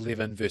chapter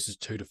 11, verses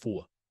 2 to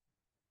 4.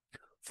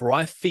 For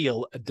I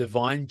feel a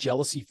divine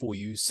jealousy for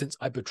you, since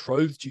I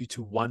betrothed you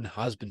to one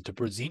husband to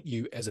present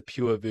you as a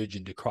pure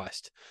virgin to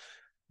Christ.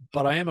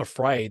 But I am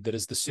afraid that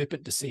as the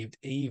serpent deceived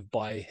Eve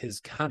by his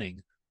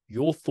cunning,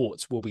 your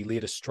thoughts will be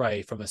led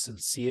astray from a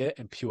sincere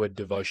and pure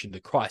devotion to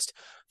Christ.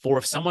 For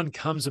if someone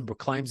comes and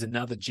proclaims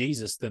another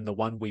Jesus than the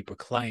one we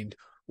proclaimed,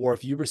 or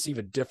if you receive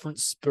a different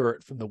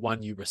spirit from the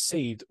one you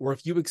received, or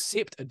if you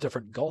accept a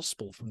different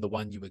gospel from the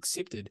one you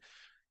accepted,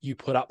 you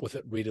put up with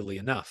it readily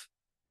enough.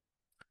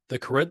 The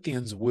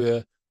Corinthians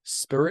were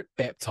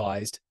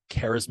spirit-baptized,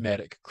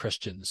 charismatic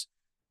Christians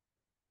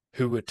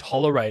who were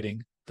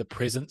tolerating the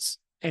presence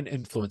and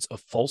influence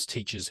of false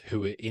teachers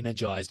who were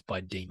energized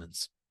by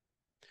demons.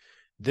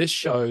 This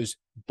shows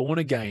born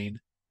again,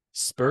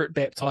 spirit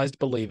baptized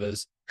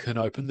believers can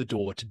open the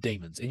door to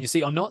demons. And you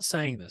see, I'm not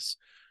saying this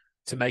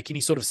to make any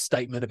sort of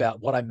statement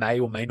about what I may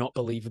or may not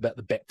believe about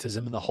the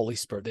baptism and the Holy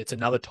Spirit. That's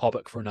another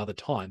topic for another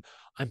time.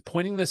 I'm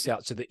pointing this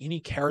out so that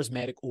any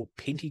charismatic or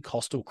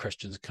Pentecostal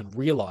Christians can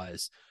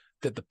realize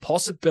that the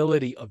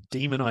possibility of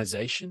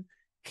demonization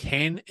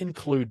can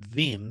include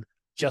them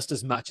just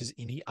as much as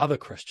any other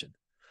Christian.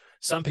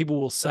 Some people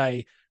will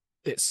say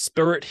that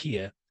spirit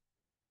here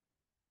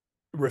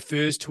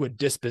refers to a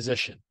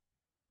disposition,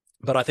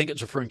 but I think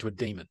it's referring to a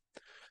demon.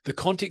 The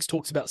context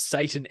talks about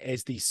Satan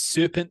as the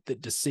serpent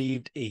that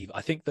deceived Eve.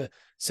 I think the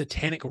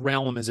satanic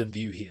realm is in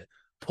view here.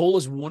 Paul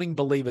is warning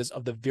believers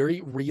of the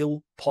very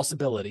real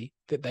possibility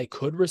that they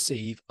could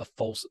receive a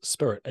false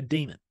spirit, a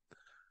demon.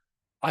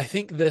 I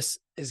think this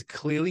is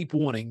clearly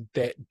warning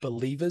that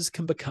believers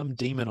can become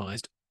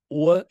demonized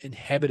or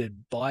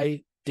inhabited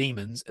by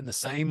demons in the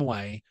same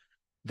way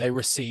they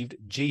received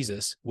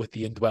Jesus with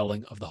the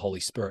indwelling of the Holy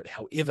Spirit.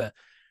 However,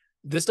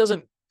 this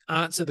doesn't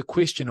answer the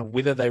question of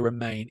whether they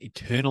remain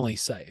eternally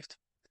saved.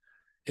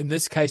 In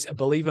this case, a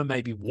believer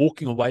may be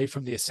walking away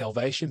from their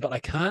salvation, but I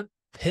can't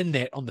pin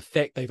that on the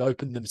fact they've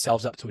opened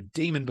themselves up to a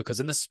demon, because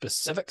in this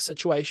specific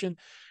situation,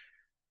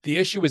 the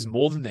issue is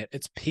more than that.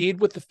 It's paired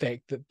with the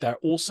fact that they're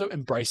also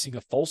embracing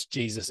a false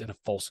Jesus and a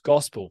false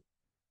gospel,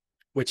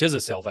 which is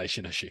a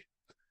salvation issue.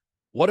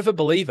 What if a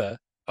believer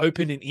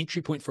opened an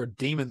entry point for a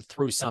demon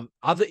through some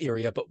other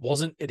area, but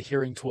wasn't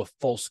adhering to a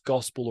false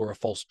gospel or a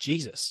false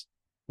Jesus?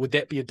 Would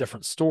that be a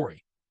different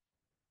story?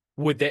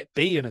 Would that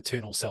be an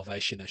eternal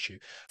salvation issue?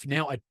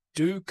 Now, I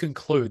do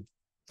conclude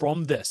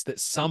from this that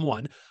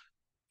someone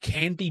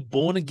can be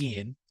born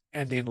again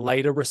and then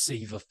later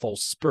receive a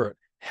false spirit.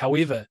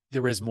 However,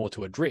 there is more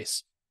to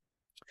address.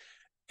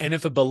 And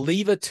if a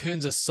believer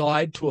turns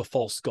aside to a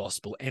false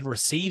gospel and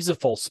receives a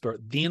false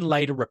spirit, then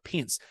later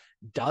repents,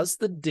 does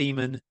the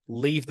demon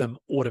leave them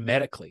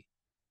automatically?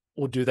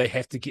 Or do they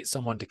have to get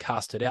someone to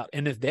cast it out?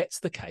 And if that's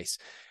the case,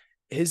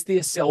 is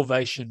their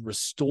salvation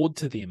restored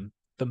to them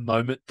the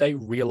moment they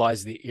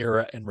realize their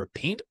error and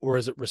repent? Or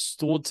is it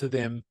restored to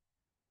them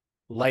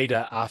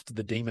later after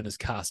the demon is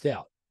cast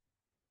out?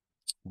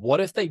 What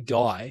if they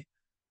die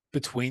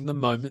between the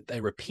moment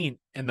they repent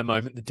and the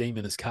moment the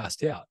demon is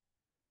cast out?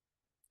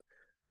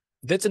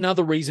 That's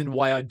another reason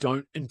why I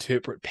don't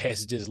interpret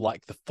passages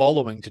like the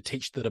following to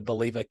teach that a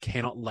believer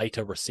cannot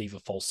later receive a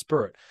false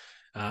spirit.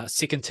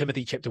 2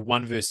 Timothy chapter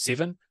 1, verse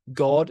 7,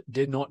 God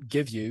did not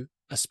give you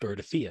a spirit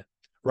of fear.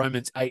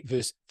 Romans 8,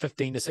 verse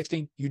 15 to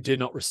 16, you did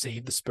not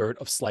receive the spirit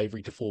of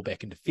slavery to fall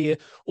back into fear.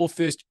 Or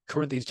 1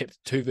 Corinthians chapter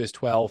 2, verse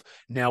 12,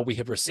 now we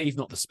have received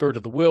not the spirit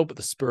of the world, but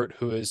the spirit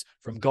who is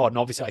from God. And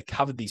obviously I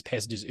covered these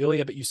passages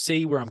earlier, but you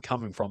see where I'm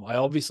coming from. I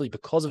obviously,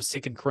 because of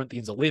 2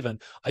 Corinthians 11,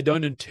 I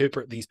don't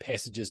interpret these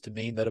passages to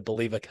mean that a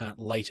believer can't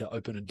later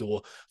open a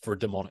door for a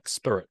demonic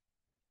spirit.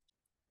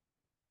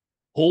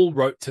 Paul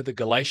wrote to the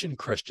Galatian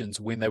Christians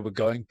when they were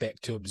going back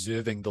to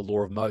observing the law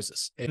of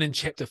Moses. And in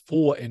chapter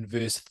 4 and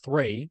verse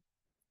 3,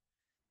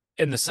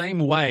 in the same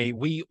way,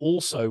 we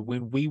also,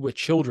 when we were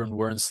children,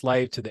 were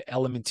enslaved to the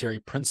elementary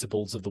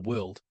principles of the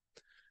world.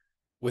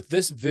 With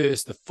this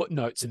verse, the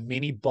footnotes in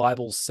many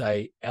Bibles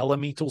say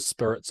elemental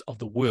spirits of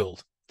the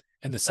world.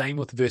 And the same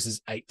with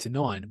verses 8 to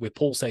 9, where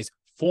Paul says,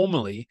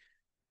 formerly,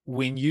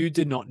 when you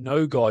did not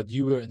know God,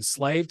 you were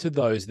enslaved to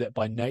those that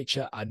by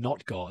nature are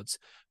not gods.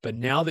 But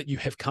now that you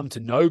have come to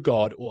know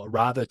God, or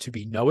rather to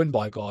be known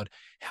by God,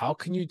 how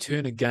can you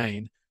turn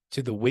again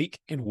to the weak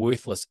and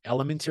worthless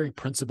elementary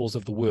principles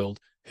of the world,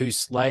 whose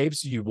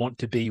slaves you want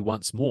to be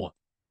once more?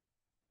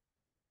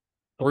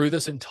 Through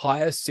this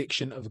entire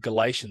section of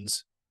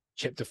Galatians,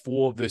 chapter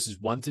 4, verses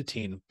 1 to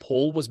 10,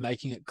 Paul was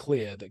making it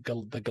clear that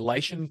the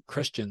Galatian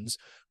Christians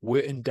were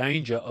in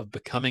danger of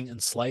becoming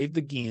enslaved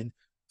again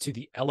to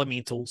the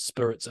elemental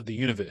spirits of the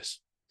universe.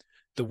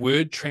 The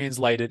word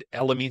translated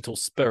elemental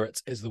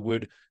spirits is the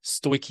word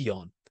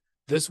stoichion.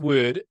 This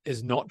word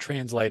is not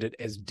translated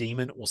as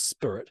demon or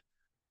spirit,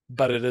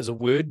 but it is a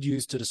word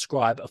used to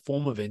describe a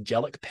form of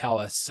angelic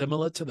power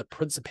similar to the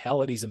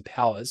principalities and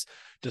powers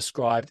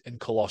described in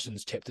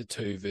Colossians chapter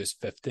 2, verse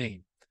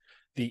 15.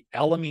 The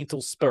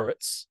elemental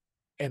spirits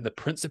and the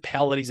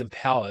principalities and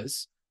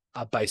powers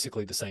are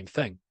basically the same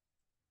thing.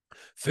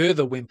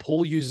 Further, when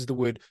Paul uses the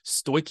word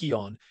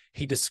stoichion,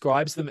 he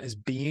describes them as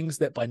beings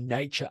that by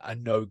nature are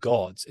no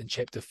gods in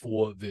chapter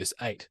 4, verse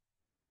 8.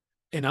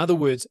 In other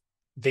words,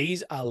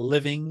 these are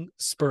living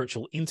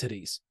spiritual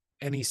entities.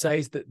 And he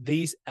says that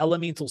these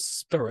elemental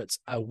spirits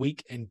are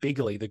weak and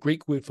beggarly. The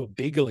Greek word for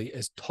beggarly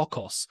is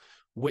tokos,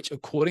 which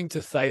according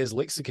to Thayer's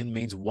lexicon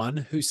means one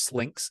who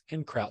slinks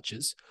and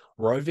crouches,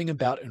 roving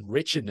about in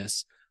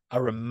wretchedness,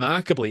 a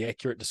remarkably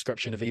accurate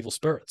description of evil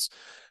spirits.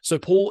 So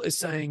Paul is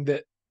saying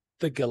that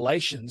the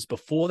Galatians,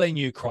 before they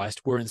knew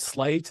Christ, were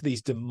enslaved to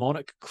these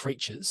demonic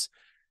creatures,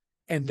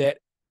 and that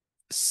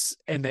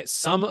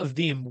some of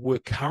them were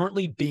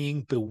currently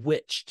being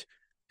bewitched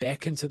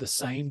back into the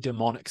same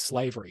demonic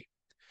slavery.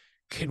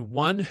 Can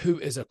one who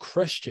is a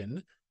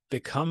Christian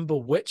become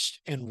bewitched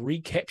and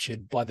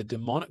recaptured by the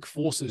demonic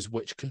forces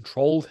which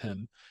controlled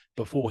him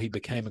before he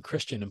became a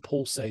Christian? And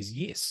Paul says,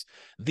 yes,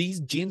 these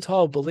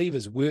Gentile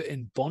believers were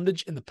in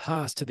bondage in the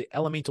past to the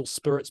elemental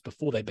spirits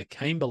before they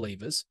became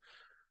believers.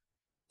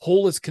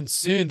 Paul is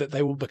concerned that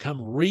they will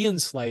become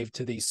re-enslaved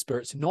to these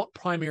spirits, not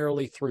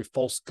primarily through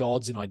false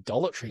gods and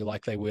idolatry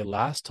like they were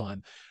last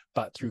time,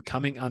 but through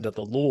coming under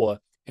the law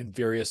and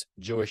various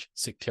Jewish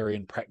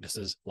sectarian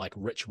practices like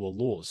ritual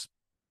laws.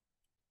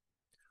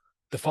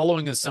 The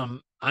following is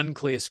some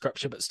unclear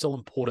scripture, but still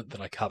important that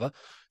I cover.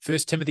 1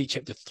 Timothy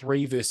chapter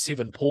 3, verse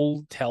 7,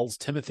 Paul tells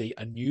Timothy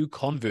a new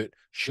convert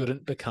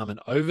shouldn't become an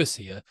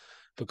overseer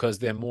because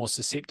they're more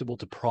susceptible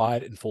to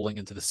pride and falling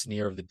into the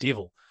snare of the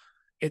devil.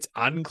 It's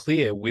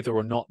unclear whether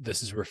or not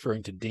this is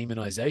referring to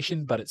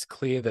demonization, but it's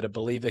clear that a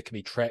believer can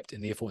be trapped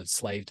and therefore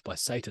enslaved by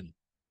Satan.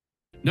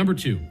 Number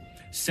 2,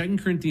 2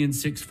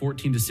 Corinthians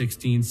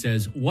 6:14-16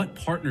 says, what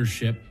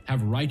partnership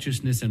have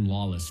righteousness and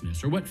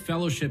lawlessness? Or what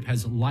fellowship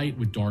has light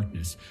with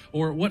darkness?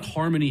 Or what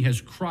harmony has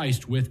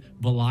Christ with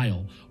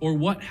Belial? Or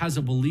what has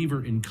a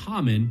believer in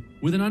common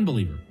with an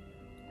unbeliever?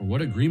 Or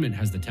what agreement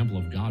has the temple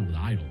of God with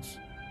idols?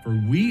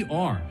 For we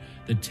are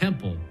the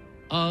temple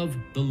of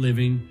the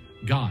living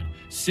God.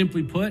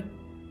 Simply put,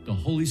 the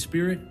Holy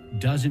Spirit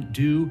doesn't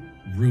do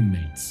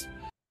roommates.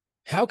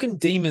 How can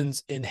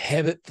demons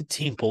inhabit the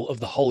temple of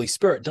the Holy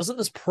Spirit? Doesn't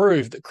this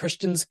prove that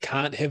Christians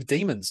can't have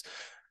demons?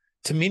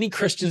 To many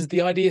Christians,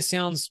 the idea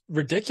sounds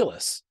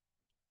ridiculous.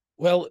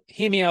 Well,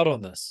 hear me out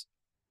on this.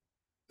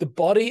 The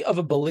body of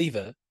a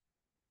believer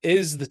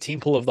is the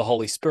temple of the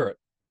Holy Spirit.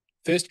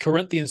 1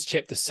 Corinthians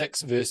chapter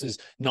 6, verses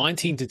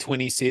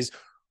 19-20 says,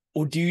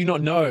 or do you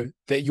not know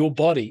that your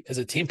body is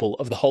a temple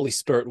of the Holy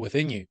Spirit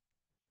within you,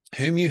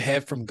 whom you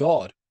have from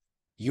God?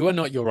 You are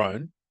not your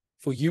own,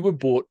 for you were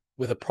bought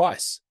with a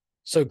price.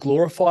 So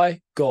glorify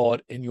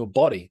God in your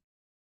body.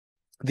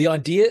 The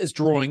idea is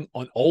drawing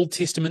on Old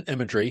Testament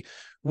imagery,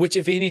 which,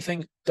 if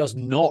anything, does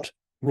not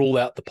rule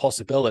out the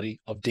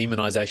possibility of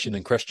demonization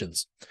in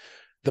Christians.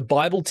 The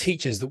Bible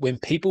teaches that when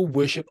people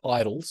worship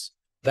idols,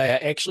 they are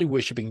actually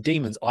worshiping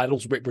demons.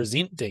 Idols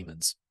represent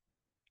demons.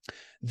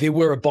 There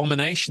were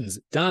abominations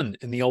done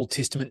in the Old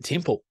Testament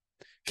temple.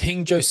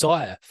 King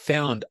Josiah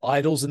found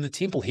idols in the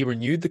temple. He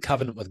renewed the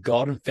covenant with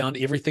God and found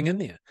everything in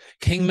there.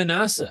 King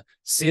Manasseh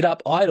set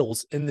up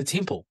idols in the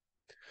temple.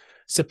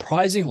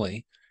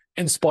 Surprisingly,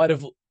 in spite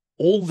of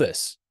all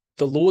this,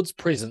 the Lord's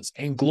presence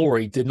and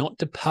glory did not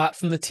depart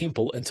from the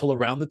temple until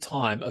around the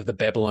time of the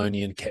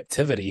Babylonian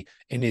captivity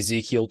in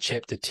Ezekiel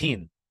chapter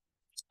 10.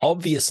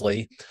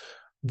 Obviously,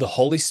 the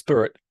Holy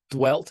Spirit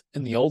dwelt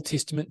in the Old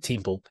Testament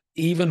temple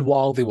even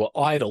while there were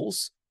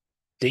idols,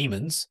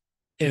 demons,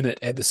 in it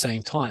at the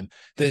same time.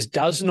 This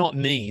does not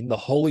mean the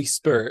Holy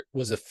Spirit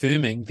was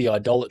affirming the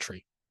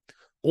idolatry.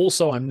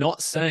 Also, I'm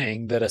not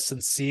saying that a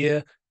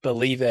sincere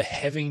believer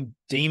having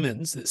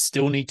demons that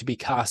still need to be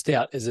cast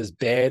out is as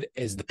bad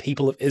as the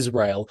people of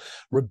Israel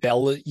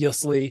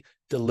rebelliously,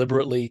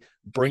 deliberately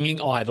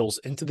bringing idols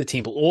into the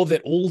temple, or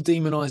that all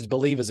demonized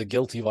believers are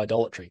guilty of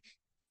idolatry.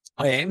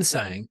 I am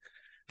saying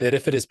that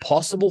if it is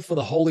possible for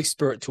the Holy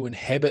Spirit to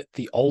inhabit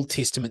the Old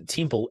Testament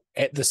temple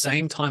at the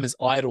same time as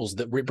idols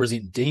that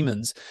represent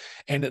demons,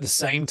 and at the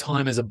same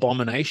time as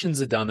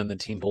abominations are done in the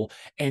temple,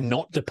 and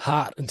not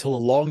depart until a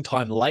long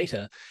time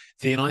later,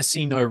 then I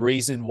see no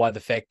reason why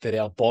the fact that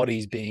our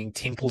bodies being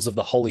temples of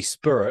the Holy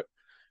Spirit,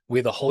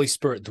 where the Holy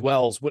Spirit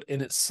dwells, would in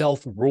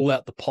itself rule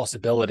out the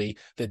possibility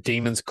that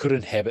demons could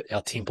inhabit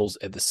our temples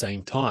at the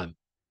same time.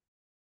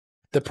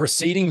 The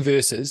preceding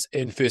verses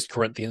in 1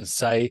 Corinthians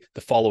say the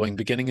following,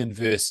 beginning in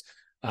verse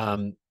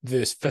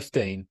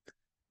 15.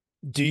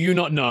 Do you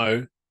not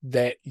know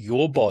that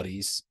your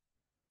bodies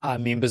are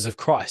members of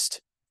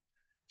Christ?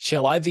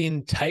 Shall I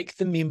then take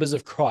the members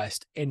of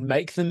Christ and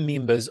make them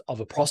members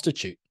of a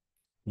prostitute?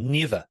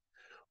 Never.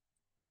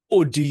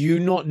 Or do you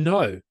not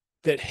know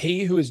that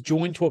he who is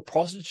joined to a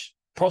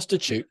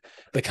prostitute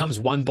becomes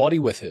one body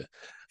with her?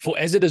 For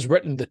as it is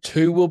written, the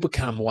two will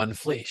become one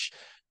flesh.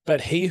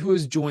 But he who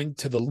is joined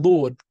to the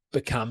Lord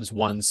becomes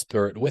one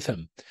spirit with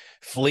him.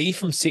 Flee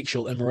from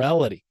sexual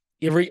immorality.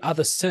 Every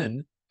other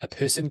sin a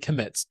person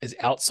commits is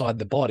outside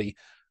the body,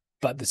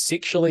 but the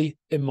sexually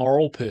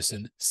immoral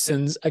person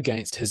sins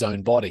against his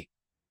own body.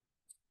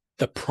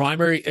 The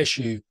primary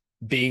issue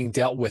being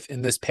dealt with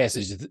in this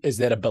passage is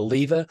that a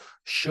believer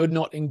should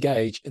not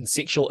engage in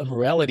sexual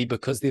immorality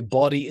because their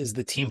body is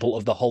the temple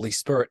of the Holy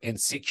Spirit, and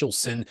sexual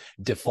sin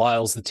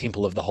defiles the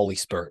temple of the Holy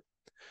Spirit.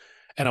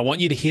 And I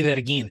want you to hear that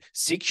again.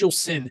 Sexual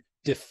sin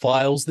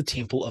defiles the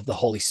temple of the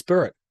Holy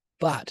Spirit,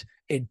 but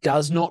it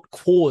does not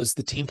cause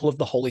the temple of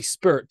the Holy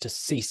Spirit to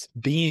cease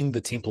being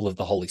the temple of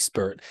the Holy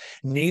Spirit.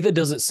 Neither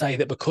does it say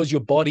that because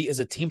your body is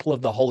a temple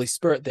of the Holy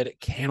Spirit that it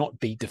cannot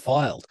be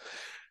defiled.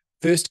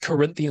 1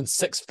 Corinthians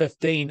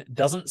 6:15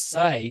 doesn't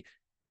say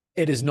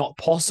it is not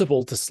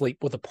possible to sleep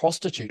with a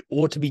prostitute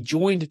or to be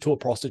joined to a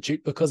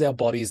prostitute because our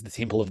body is the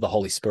temple of the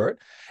Holy Spirit.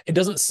 It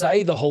doesn't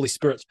say the Holy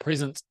Spirit's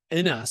presence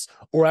in us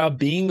or our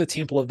being the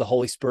temple of the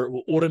Holy Spirit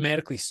will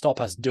automatically stop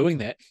us doing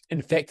that.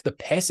 In fact, the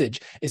passage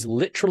is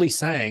literally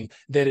saying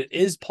that it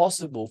is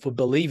possible for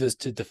believers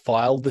to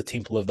defile the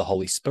temple of the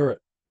Holy Spirit.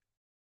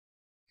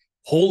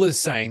 Paul is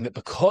saying that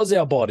because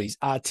our bodies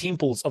are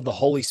temples of the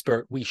Holy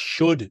Spirit, we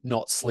should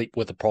not sleep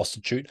with a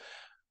prostitute,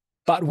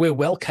 but we're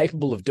well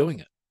capable of doing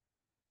it.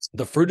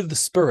 The fruit of the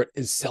Spirit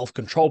is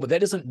self-control, but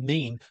that doesn't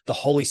mean the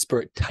Holy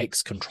Spirit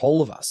takes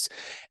control of us.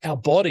 Our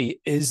body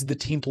is the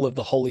temple of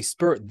the Holy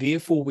Spirit.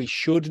 Therefore, we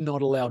should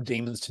not allow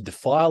demons to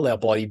defile our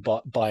body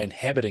by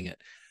inhabiting it.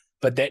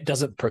 But that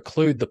doesn't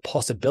preclude the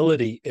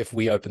possibility if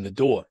we open the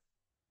door.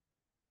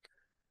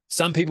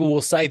 Some people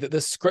will say that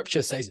this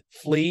scripture says,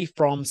 flee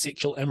from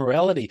sexual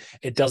immorality.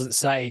 It doesn't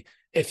say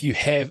if you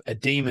have a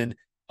demon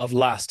of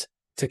lust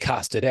to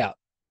cast it out.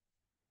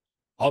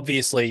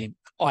 Obviously,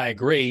 I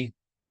agree.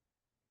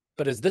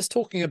 But is this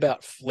talking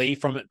about flee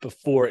from it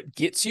before it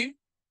gets you?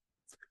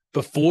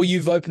 Before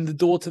you've opened the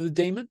door to the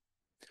demon?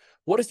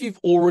 What if you've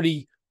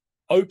already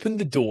opened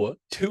the door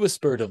to a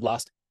spirit of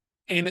lust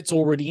and it's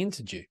already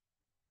entered you?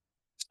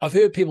 I've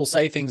heard people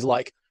say things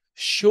like,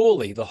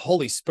 surely the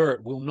Holy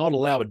Spirit will not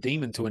allow a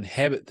demon to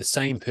inhabit the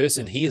same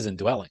person he is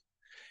indwelling,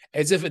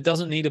 as if it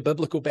doesn't need a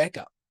biblical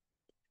backup.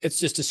 It's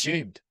just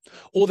assumed.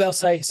 Or they'll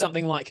say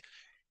something like,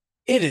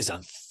 it is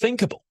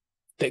unthinkable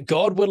that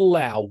God would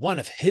allow one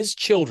of his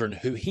children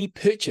who he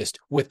purchased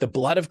with the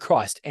blood of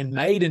Christ and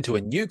made into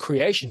a new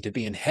creation to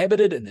be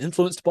inhabited and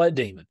influenced by a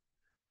demon.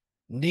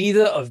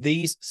 Neither of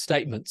these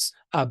statements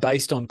are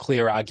based on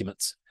clear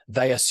arguments.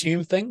 They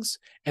assume things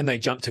and they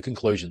jump to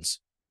conclusions.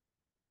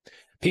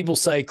 People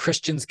say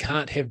Christians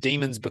can't have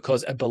demons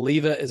because a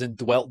believer is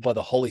indwelt by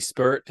the Holy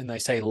Spirit, and they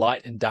say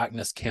light and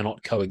darkness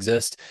cannot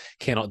coexist,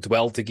 cannot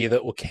dwell together,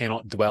 or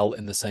cannot dwell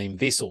in the same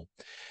vessel.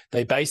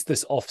 They base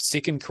this off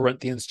 2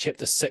 Corinthians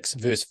chapter 6,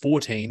 verse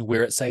 14,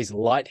 where it says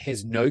light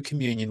has no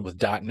communion with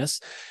darkness.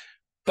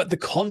 But the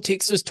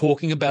context is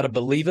talking about a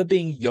believer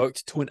being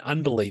yoked to an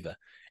unbeliever.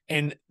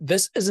 And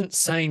this isn't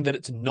saying that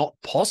it's not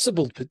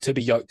possible to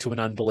be yoked to an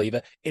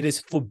unbeliever. It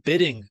is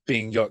forbidding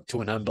being yoked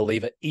to an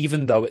unbeliever,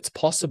 even though it's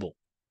possible.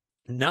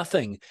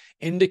 Nothing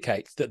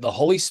indicates that the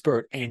Holy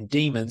Spirit and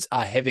demons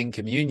are having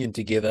communion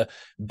together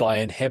by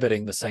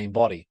inhabiting the same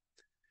body.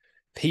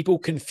 People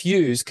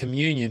confuse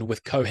communion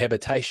with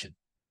cohabitation.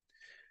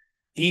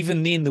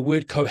 Even then, the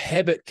word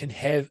cohabit can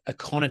have a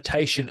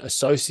connotation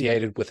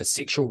associated with a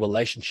sexual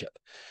relationship.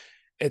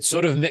 It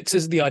sort of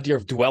mixes the idea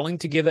of dwelling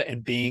together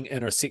and being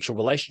in a sexual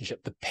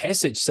relationship. The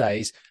passage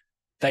says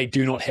they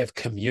do not have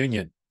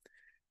communion.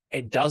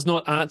 It does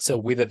not answer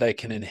whether they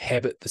can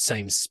inhabit the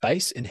same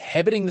space.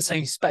 Inhabiting the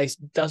same space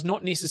does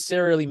not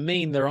necessarily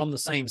mean they're on the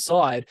same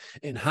side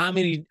in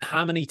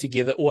harmony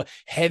together, or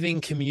having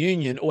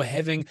communion, or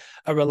having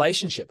a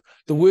relationship.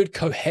 The word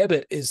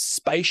cohabit is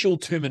spatial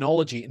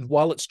terminology. And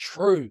while it's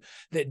true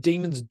that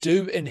demons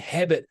do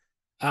inhabit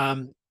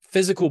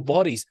physical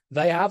bodies,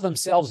 they are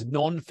themselves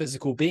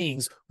non-physical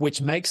beings,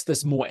 which makes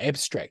this more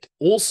abstract.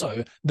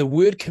 Also, the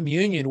word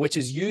communion, which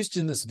is used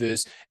in this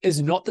verse,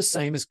 is not the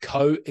same as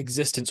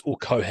coexistence or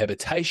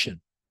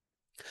cohabitation.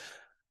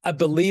 A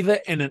believer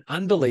and an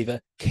unbeliever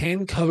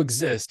can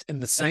coexist in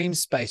the same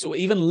space, or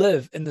even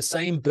live in the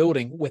same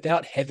building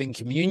without having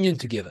communion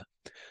together.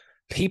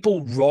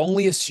 People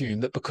wrongly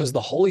assume that because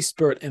the Holy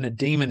Spirit and a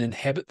demon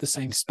inhabit the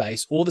same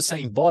space or the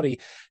same body,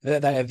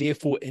 that they are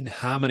therefore in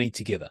harmony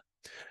together.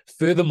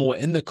 Furthermore,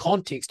 in the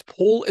context,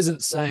 Paul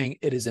isn't saying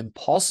it is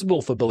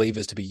impossible for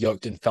believers to be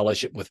yoked in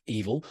fellowship with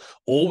evil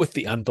or with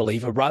the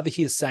unbeliever. Rather,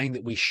 he is saying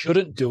that we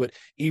shouldn't do it,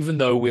 even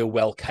though we're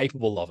well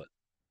capable of it.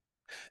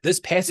 This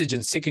passage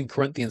in 2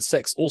 Corinthians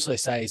 6 also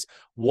says,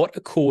 what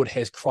accord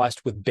has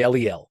Christ with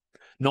Belial,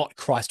 not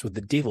Christ with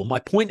the devil? My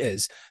point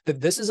is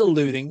that this is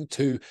alluding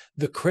to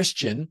the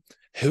Christian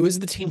who is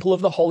the temple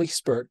of the Holy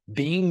Spirit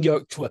being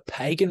yoked to a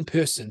pagan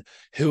person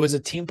who is a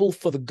temple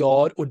for the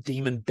god or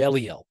demon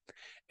Belial.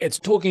 It's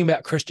talking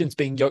about Christians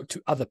being yoked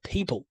to other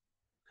people.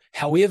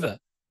 However,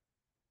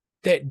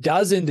 that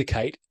does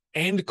indicate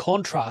and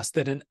contrast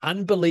that an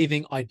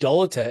unbelieving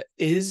idolater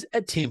is a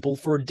temple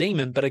for a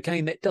demon. But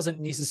again, that doesn't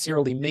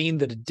necessarily mean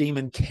that a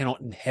demon cannot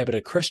inhabit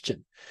a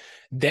Christian.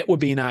 That would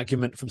be an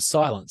argument from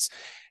silence.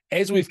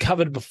 As we've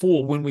covered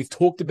before, when we've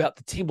talked about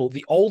the temple,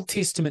 the Old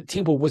Testament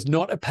temple was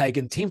not a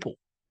pagan temple,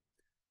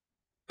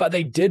 but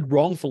they did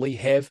wrongfully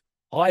have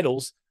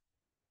idols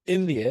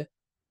in there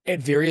at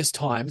various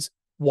times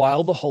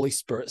while the Holy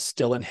Spirit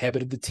still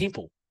inhabited the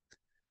temple.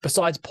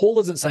 Besides, Paul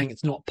isn't saying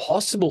it's not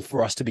possible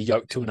for us to be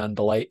yoked to an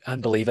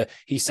unbeliever.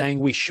 He's saying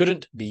we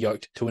shouldn't be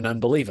yoked to an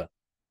unbeliever.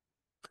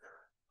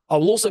 I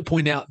will also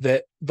point out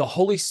that the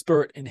Holy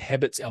Spirit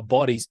inhabits our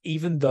bodies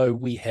even though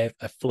we have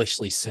a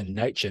fleshly sin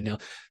nature. Now,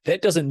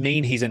 that doesn't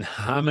mean he's in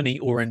harmony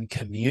or in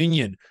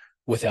communion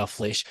with our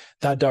flesh.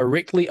 They're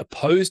directly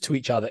opposed to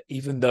each other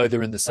even though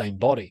they're in the same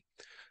body.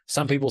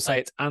 Some people say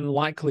it's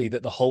unlikely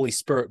that the Holy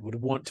Spirit would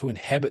want to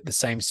inhabit the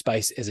same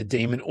space as a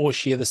demon or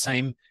share the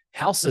same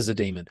house as a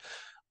demon.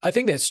 I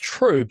think that's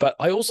true, but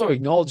I also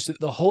acknowledge that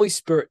the Holy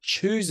Spirit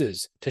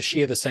chooses to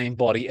share the same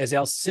body as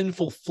our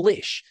sinful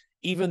flesh,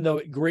 even though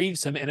it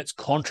grieves him and it's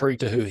contrary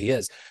to who he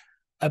is.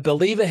 A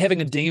believer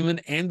having a demon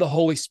and the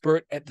Holy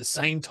Spirit at the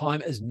same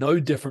time is no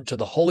different to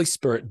the Holy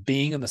Spirit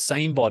being in the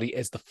same body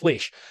as the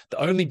flesh. The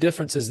only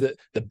difference is that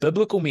the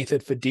biblical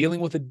method for dealing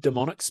with a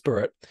demonic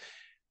spirit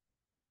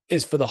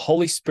is for the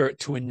Holy Spirit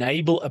to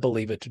enable a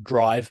believer to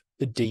drive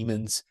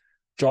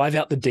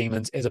out the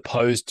demons, as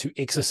opposed to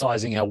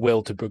exercising our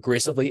will to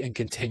progressively and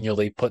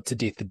continually put to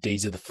death the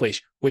deeds of the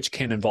flesh, which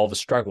can involve a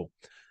struggle.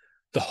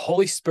 The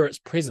Holy Spirit's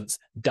presence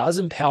does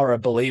empower a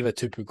believer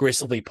to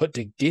progressively put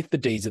to death the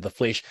deeds of the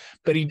flesh,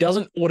 but he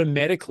doesn't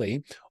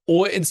automatically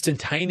or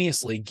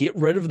instantaneously get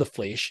rid of the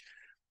flesh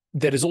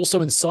that is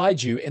also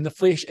inside you, and the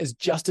flesh is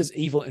just as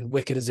evil and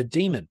wicked as a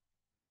demon.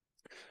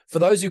 For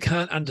those who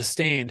can't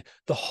understand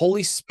the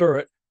Holy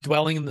Spirit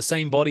dwelling in the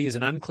same body as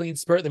an unclean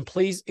spirit, then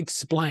please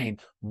explain,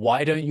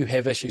 why don't you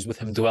have issues with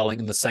him dwelling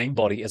in the same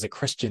body as a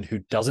Christian who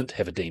doesn't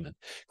have a demon?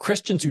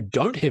 Christians who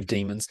don't have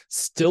demons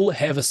still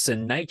have a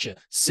sin nature,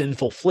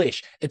 sinful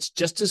flesh. It's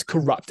just as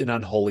corrupt and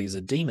unholy as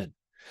a demon.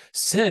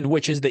 Sin,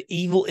 which is the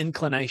evil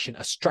inclination,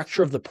 a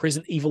structure of the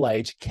present evil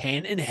age,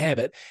 can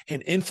inhabit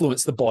and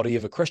influence the body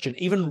of a Christian,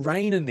 even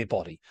reign in their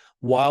body,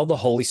 while the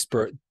Holy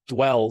Spirit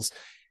dwells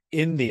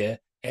in there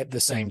at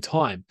the same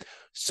time.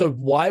 So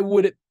why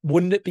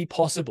wouldn't it be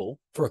possible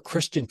for a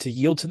Christian to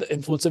yield to the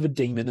influence of a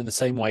demon in the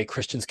same way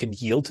Christians can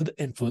yield to the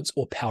influence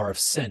or power of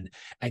sin,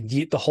 and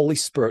yet the Holy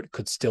Spirit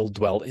could still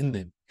dwell in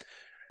them?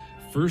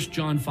 1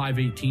 John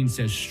 5:18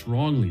 says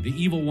strongly, the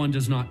evil one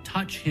does not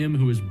touch him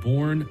who is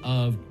born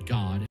of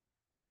God.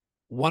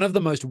 One of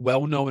the most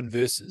well-known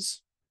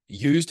verses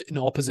used in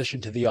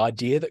opposition to the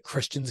idea that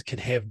Christians can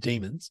have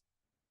demons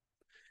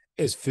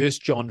is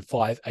 1 John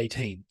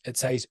 5:18. It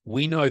says,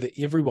 we know that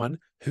everyone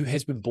who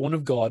has been born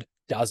of God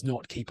does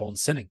not keep on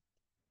sinning.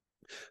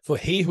 For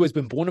he who has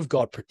been born of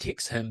God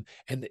protects him,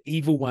 and the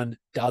evil one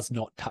does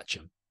not touch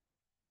him.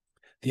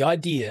 The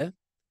idea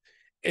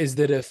is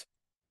that if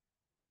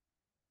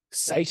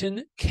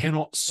Satan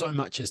cannot so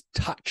much as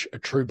touch a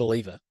true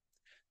believer,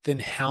 then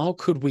how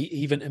could we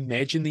even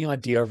imagine the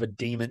idea of a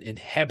demon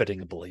inhabiting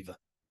a believer?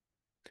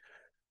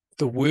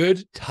 The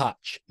word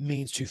touch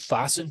means to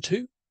fasten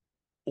to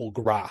or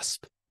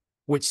grasp,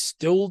 which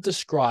still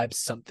describes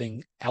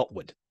something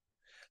outward.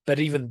 But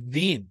even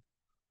then,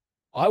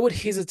 I would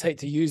hesitate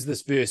to use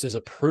this verse as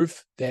a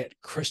proof that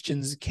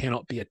Christians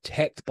cannot be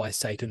attacked by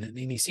Satan in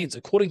any sense.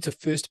 According to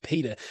 1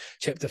 Peter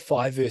chapter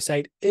 5, verse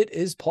 8, it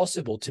is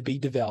possible to be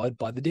devoured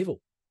by the devil.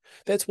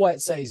 That's why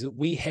it says that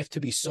we have to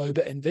be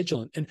sober and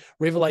vigilant. In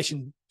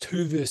Revelation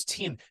 2, verse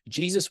 10,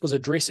 Jesus was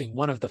addressing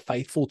one of the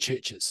faithful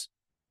churches,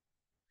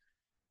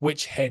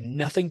 which had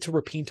nothing to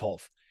repent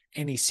of.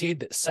 And he said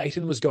that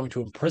Satan was going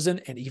to imprison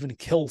and even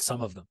kill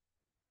some of them.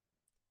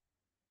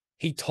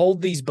 He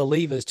told these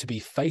believers to be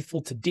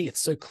faithful to death.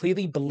 So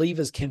clearly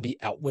believers can be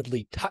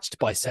outwardly touched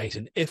by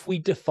Satan if we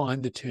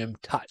define the term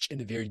touch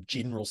in a very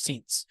general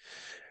sense.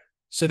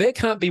 So that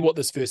can't be what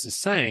this verse is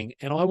saying.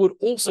 And I would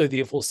also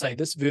therefore say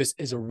this verse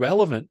is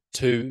irrelevant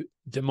to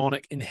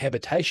demonic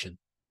inhabitation.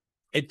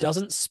 It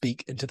doesn't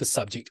speak into the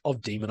subject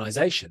of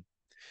demonization.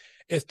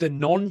 If the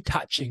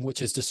non-touching,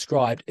 which is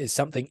described as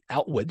something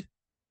outward,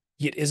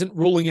 yet isn't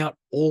ruling out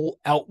all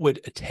outward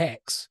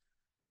attacks,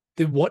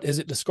 then what is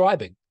it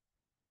describing?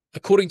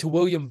 According to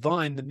William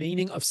Vine, the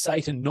meaning of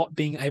Satan not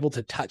being able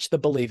to touch the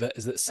believer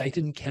is that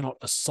Satan cannot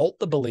assault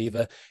the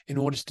believer in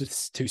order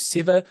to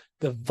sever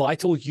the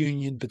vital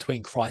union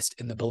between Christ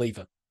and the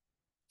believer.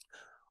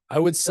 I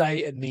would say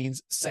it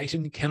means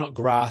Satan cannot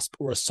grasp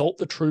or assault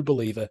the true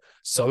believer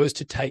so as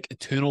to take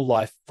eternal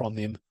life from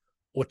them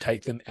or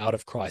take them out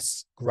of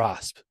Christ's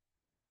grasp.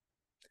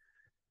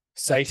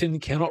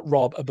 Satan cannot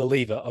rob a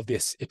believer of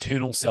this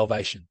eternal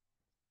salvation.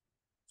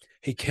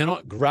 He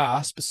cannot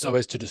grasp so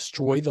as to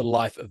destroy the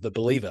life of the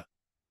believer.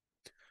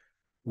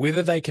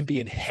 Whether they can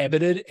be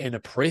inhabited and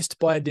oppressed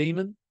by a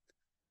demon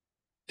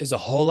is a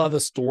whole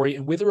other story,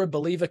 and whether a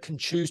believer can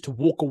choose to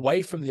walk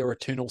away from their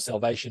eternal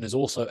salvation is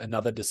also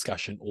another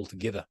discussion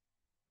altogether.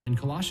 And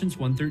Colossians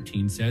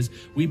 1:13 says,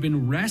 we've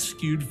been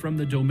rescued from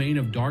the domain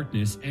of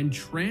darkness and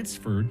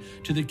transferred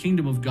to the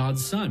kingdom of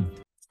God's Son.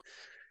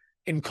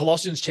 In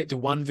Colossians chapter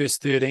 1, verse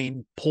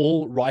 13,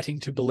 Paul, writing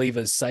to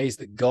believers, says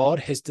that God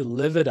has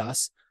delivered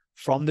us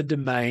from the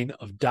domain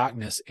of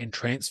darkness and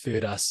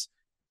transferred us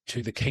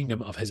to the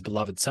kingdom of his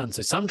beloved Son.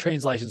 So some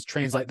translations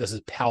translate this as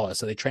power.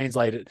 So they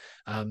translate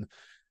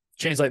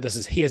this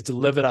as he has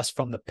delivered us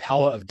from the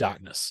power of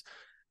darkness.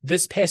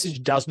 This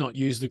passage does not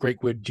use the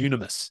Greek word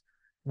dunamis,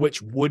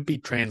 which would be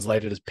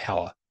translated as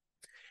power.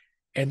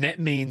 And that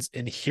means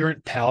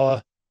inherent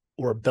power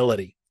or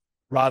ability,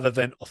 rather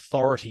than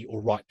authority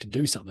or right to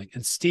do something.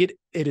 Instead,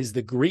 it is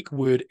the Greek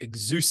word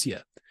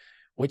exousia,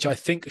 which I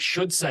think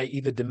should say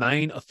either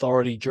domain,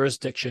 authority,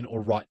 jurisdiction, or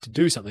right to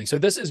do something. So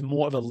this is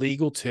more of a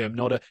legal term,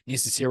 not a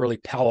necessarily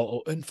power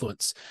or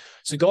influence.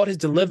 So God has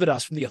delivered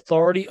us from the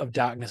authority of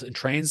darkness and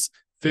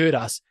transferred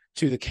us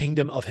to the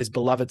kingdom of his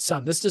beloved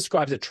Son. This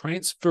describes a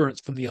transference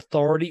from the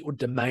authority or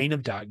domain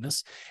of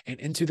darkness and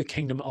into the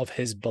kingdom of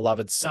his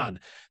beloved Son.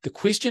 The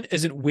question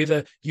isn't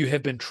whether you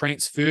have been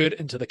transferred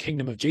into the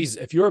kingdom of Jesus.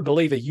 If you're a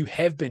believer, you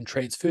have been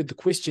transferred. The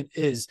question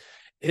is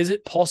Is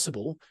it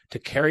possible to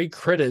carry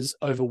critters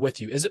over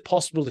with you? Is it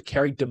possible to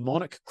carry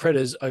demonic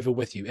critters over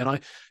with you? And I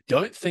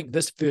don't think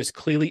this verse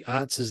clearly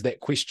answers that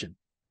question.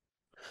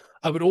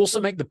 I would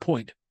also make the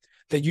point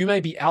that you may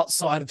be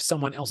outside of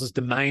someone else's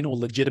domain or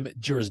legitimate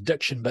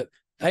jurisdiction, but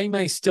they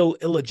may still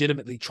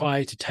illegitimately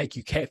try to take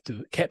you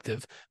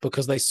captive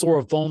because they saw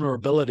a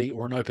vulnerability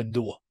or an open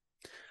door.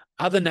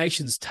 Other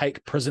nations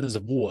take prisoners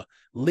of war.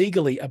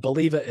 Legally, a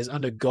believer is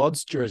under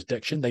God's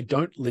jurisdiction. They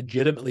don't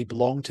legitimately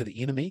belong to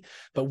the enemy,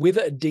 but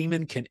whether a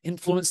demon can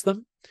influence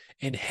them,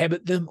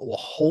 inhabit them, or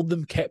hold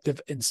them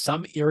captive in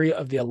some area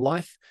of their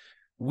life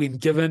when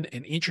given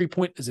an entry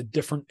point is a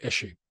different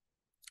issue.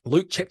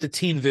 Luke chapter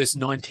 10, verse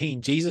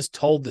 19, Jesus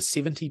told the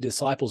 70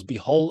 disciples,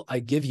 "Behold, I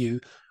give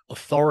you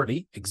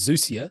authority,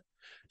 exousia,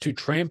 to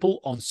trample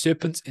on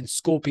serpents and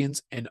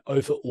scorpions and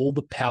over all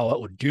the power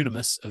or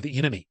dunamis of the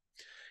enemy,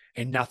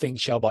 and nothing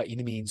shall by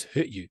any means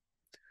hurt you."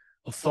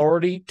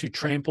 Authority to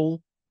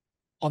trample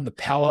on the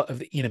power of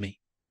the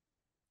enemy.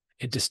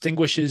 It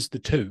distinguishes the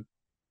two.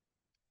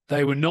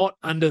 They were not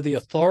under the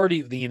authority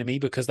of the enemy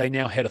because they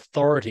now had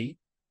authority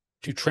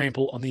to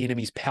trample on the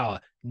enemy's power.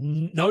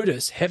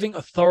 Notice, having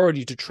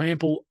authority to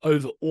trample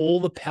over all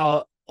the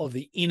power of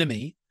the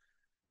enemy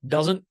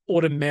doesn't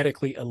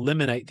automatically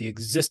eliminate the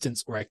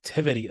existence or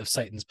activity of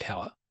Satan's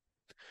power.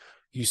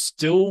 You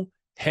still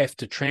have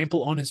to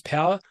trample on his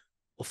power.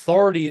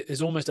 Authority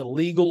is almost a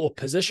legal or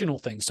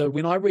positional thing. So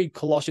when I read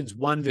Colossians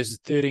 1, verses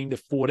 13 to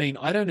 14,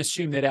 I don't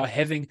assume that our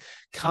having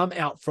come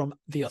out from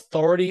the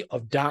authority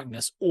of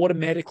darkness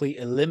automatically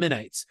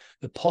eliminates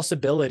the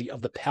possibility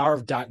of the power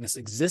of darkness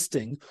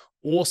existing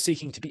or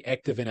seeking to be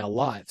active in our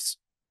lives.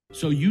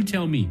 So you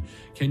tell me,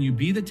 can you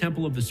be the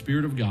temple of the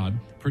Spirit of God,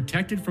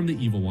 protected from the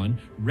evil one,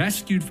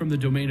 rescued from the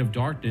domain of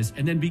darkness,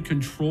 and then be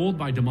controlled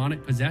by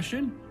demonic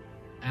possession?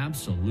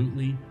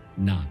 Absolutely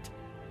not.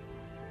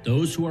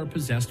 Those who are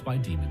possessed by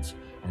demons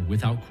are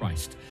without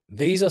Christ.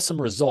 These are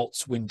some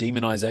results when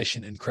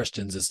demonization in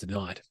Christians is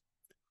denied.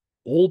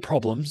 All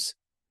problems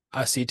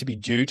are said to be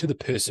due to the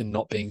person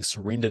not being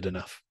surrendered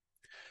enough.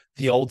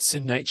 The old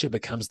sin nature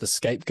becomes the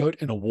scapegoat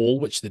and a wall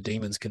which the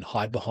demons can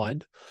hide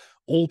behind.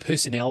 All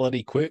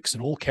personality quirks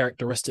and all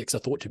characteristics are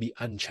thought to be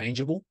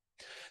unchangeable.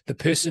 The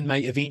person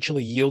may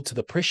eventually yield to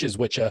the pressures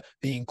which are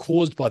being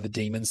caused by the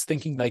demons,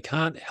 thinking they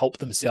can't help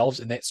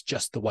themselves and that's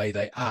just the way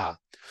they are.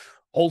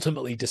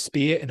 Ultimately,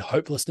 despair and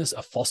hopelessness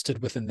are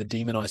fostered within the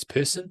demonized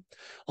person.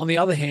 On the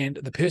other hand,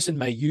 the person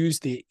may use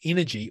their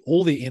energy,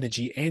 all their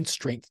energy and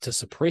strength to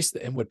suppress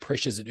the inward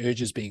pressures and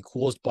urges being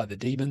caused by the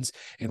demons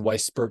and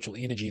waste spiritual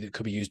energy that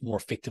could be used more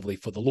effectively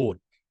for the Lord.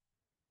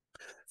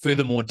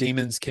 Furthermore,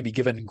 demons can be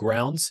given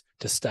grounds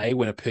to stay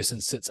when a person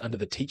sits under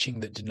the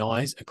teaching that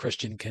denies a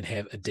Christian can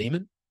have a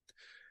demon.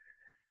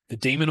 The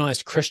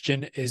demonized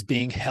Christian is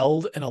being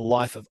held in a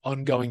life of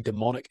ongoing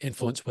demonic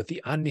influence with the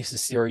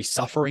unnecessary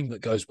suffering that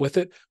goes with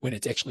it when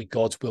it's actually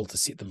God's will to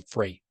set them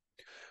free.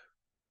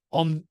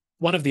 One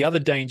of the other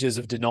dangers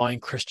of denying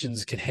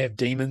Christians can have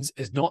demons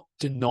is not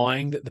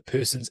denying that the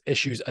person's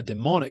issues are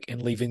demonic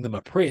and leaving them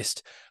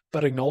oppressed,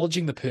 but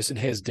acknowledging the person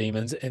has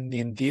demons and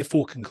then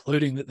therefore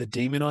concluding that the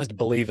demonized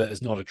believer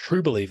is not a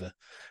true believer.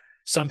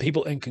 Some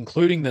people, in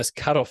concluding this,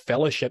 cut off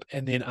fellowship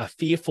and then are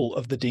fearful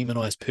of the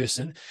demonized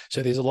person.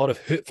 So there's a lot of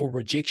hurtful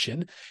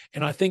rejection.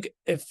 And I think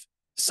if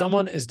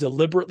someone is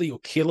deliberately or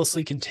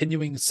carelessly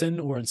continuing sin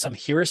or in some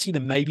heresy,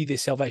 then maybe their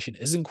salvation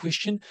is in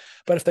question.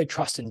 But if they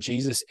trust in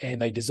Jesus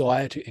and they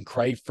desire to and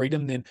crave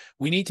freedom, then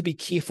we need to be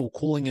careful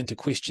calling into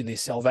question their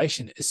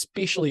salvation,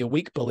 especially a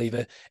weak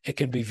believer. It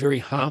can be very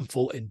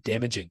harmful and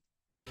damaging.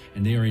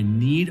 And they are in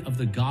need of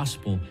the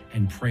gospel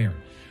and prayer.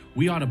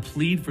 We ought to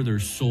plead for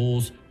their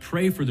souls,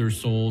 pray for their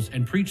souls,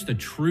 and preach the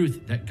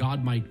truth that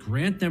God might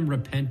grant them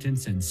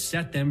repentance and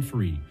set them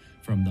free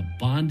from the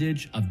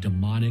bondage of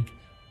demonic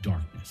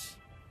darkness.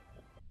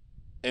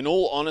 In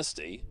all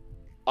honesty,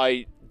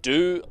 I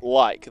do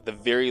like the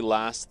very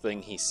last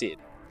thing he said.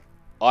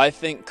 I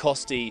think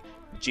Costi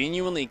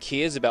genuinely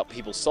cares about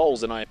people's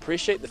souls, and I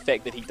appreciate the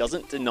fact that he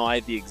doesn't deny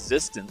the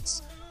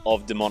existence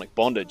of demonic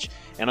bondage.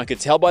 And I could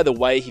tell by the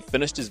way he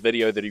finished his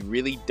video that he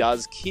really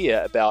does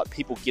care about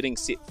people getting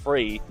set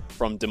free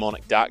from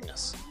demonic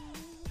darkness.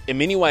 In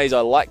many ways,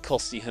 I like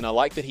Costi, and I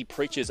like that he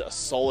preaches a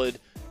solid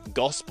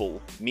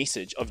gospel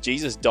message of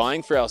Jesus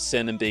dying for our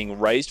sin and being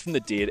raised from the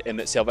dead, and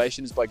that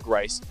salvation is by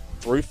grace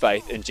through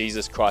faith in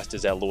Jesus Christ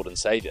as our Lord and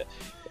Savior.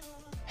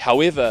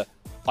 However,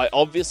 I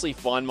obviously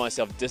find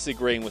myself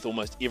disagreeing with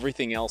almost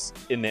everything else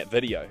in that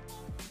video.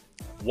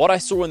 What I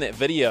saw in that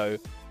video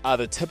are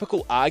the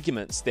typical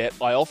arguments that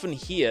I often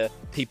hear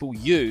people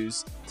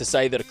use to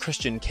say that a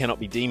Christian cannot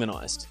be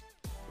demonized.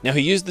 Now,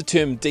 he used the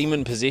term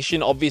demon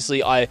possession.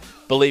 Obviously, I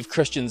believe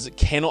Christians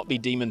cannot be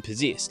demon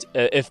possessed,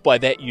 if by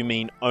that you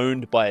mean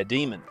owned by a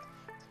demon.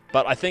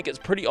 But I think it's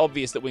pretty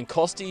obvious that when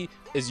Costi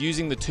is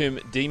using the term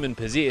demon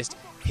possessed,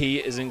 he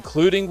is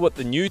including what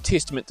the New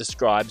Testament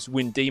describes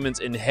when demons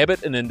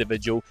inhabit an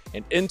individual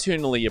and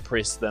internally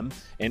oppress them,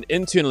 and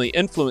internally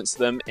influence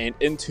them, and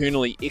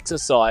internally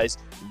exercise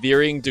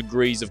varying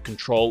degrees of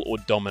control or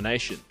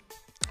domination.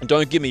 And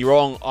don't get me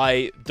wrong,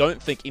 I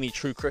don't think any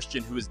true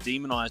Christian who is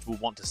demonized will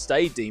want to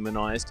stay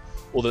demonized,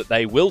 or that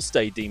they will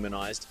stay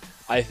demonized.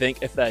 I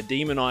think if they're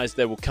demonized,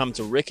 they will come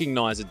to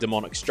recognize a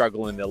demonic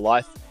struggle in their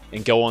life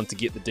and go on to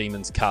get the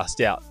demons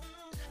cast out.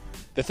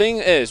 The thing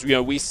is,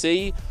 we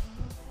see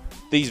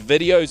these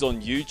videos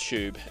on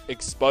YouTube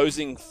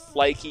exposing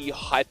flaky,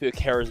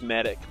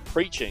 hyper-charismatic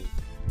preaching,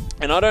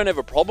 and I don't have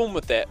a problem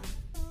with that,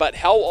 but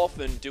how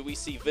often do we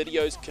see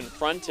videos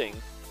confronting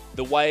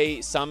the way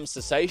some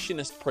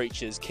cessationist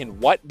preachers can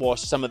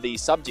whitewash some of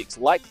these subjects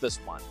like this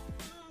one?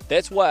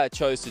 That's why I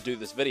chose to do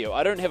this video.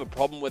 I don't have a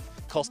problem with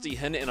Costi,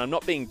 Hinn, and I'm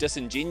not being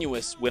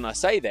disingenuous when I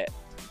say that.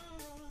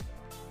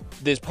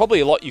 There's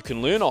probably a lot you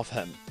can learn off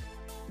him.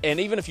 And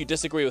even if you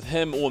disagree with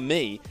him or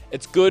me,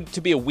 it's good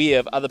to be aware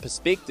of other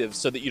perspectives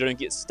so that you don't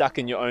get stuck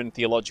in your own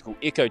theological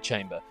echo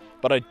chamber.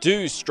 But I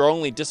do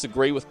strongly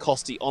disagree with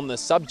Costi on this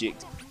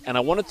subject, and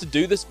I wanted to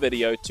do this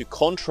video to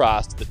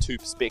contrast the two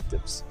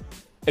perspectives.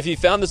 If you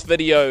found this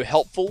video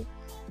helpful,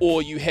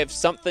 or you have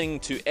something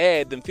to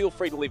add, then feel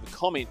free to leave a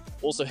comment.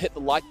 Also hit the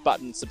like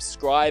button,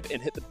 subscribe,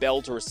 and hit the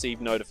bell to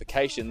receive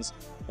notifications.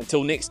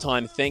 Until next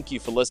time, thank you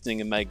for listening,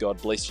 and may God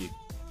bless you.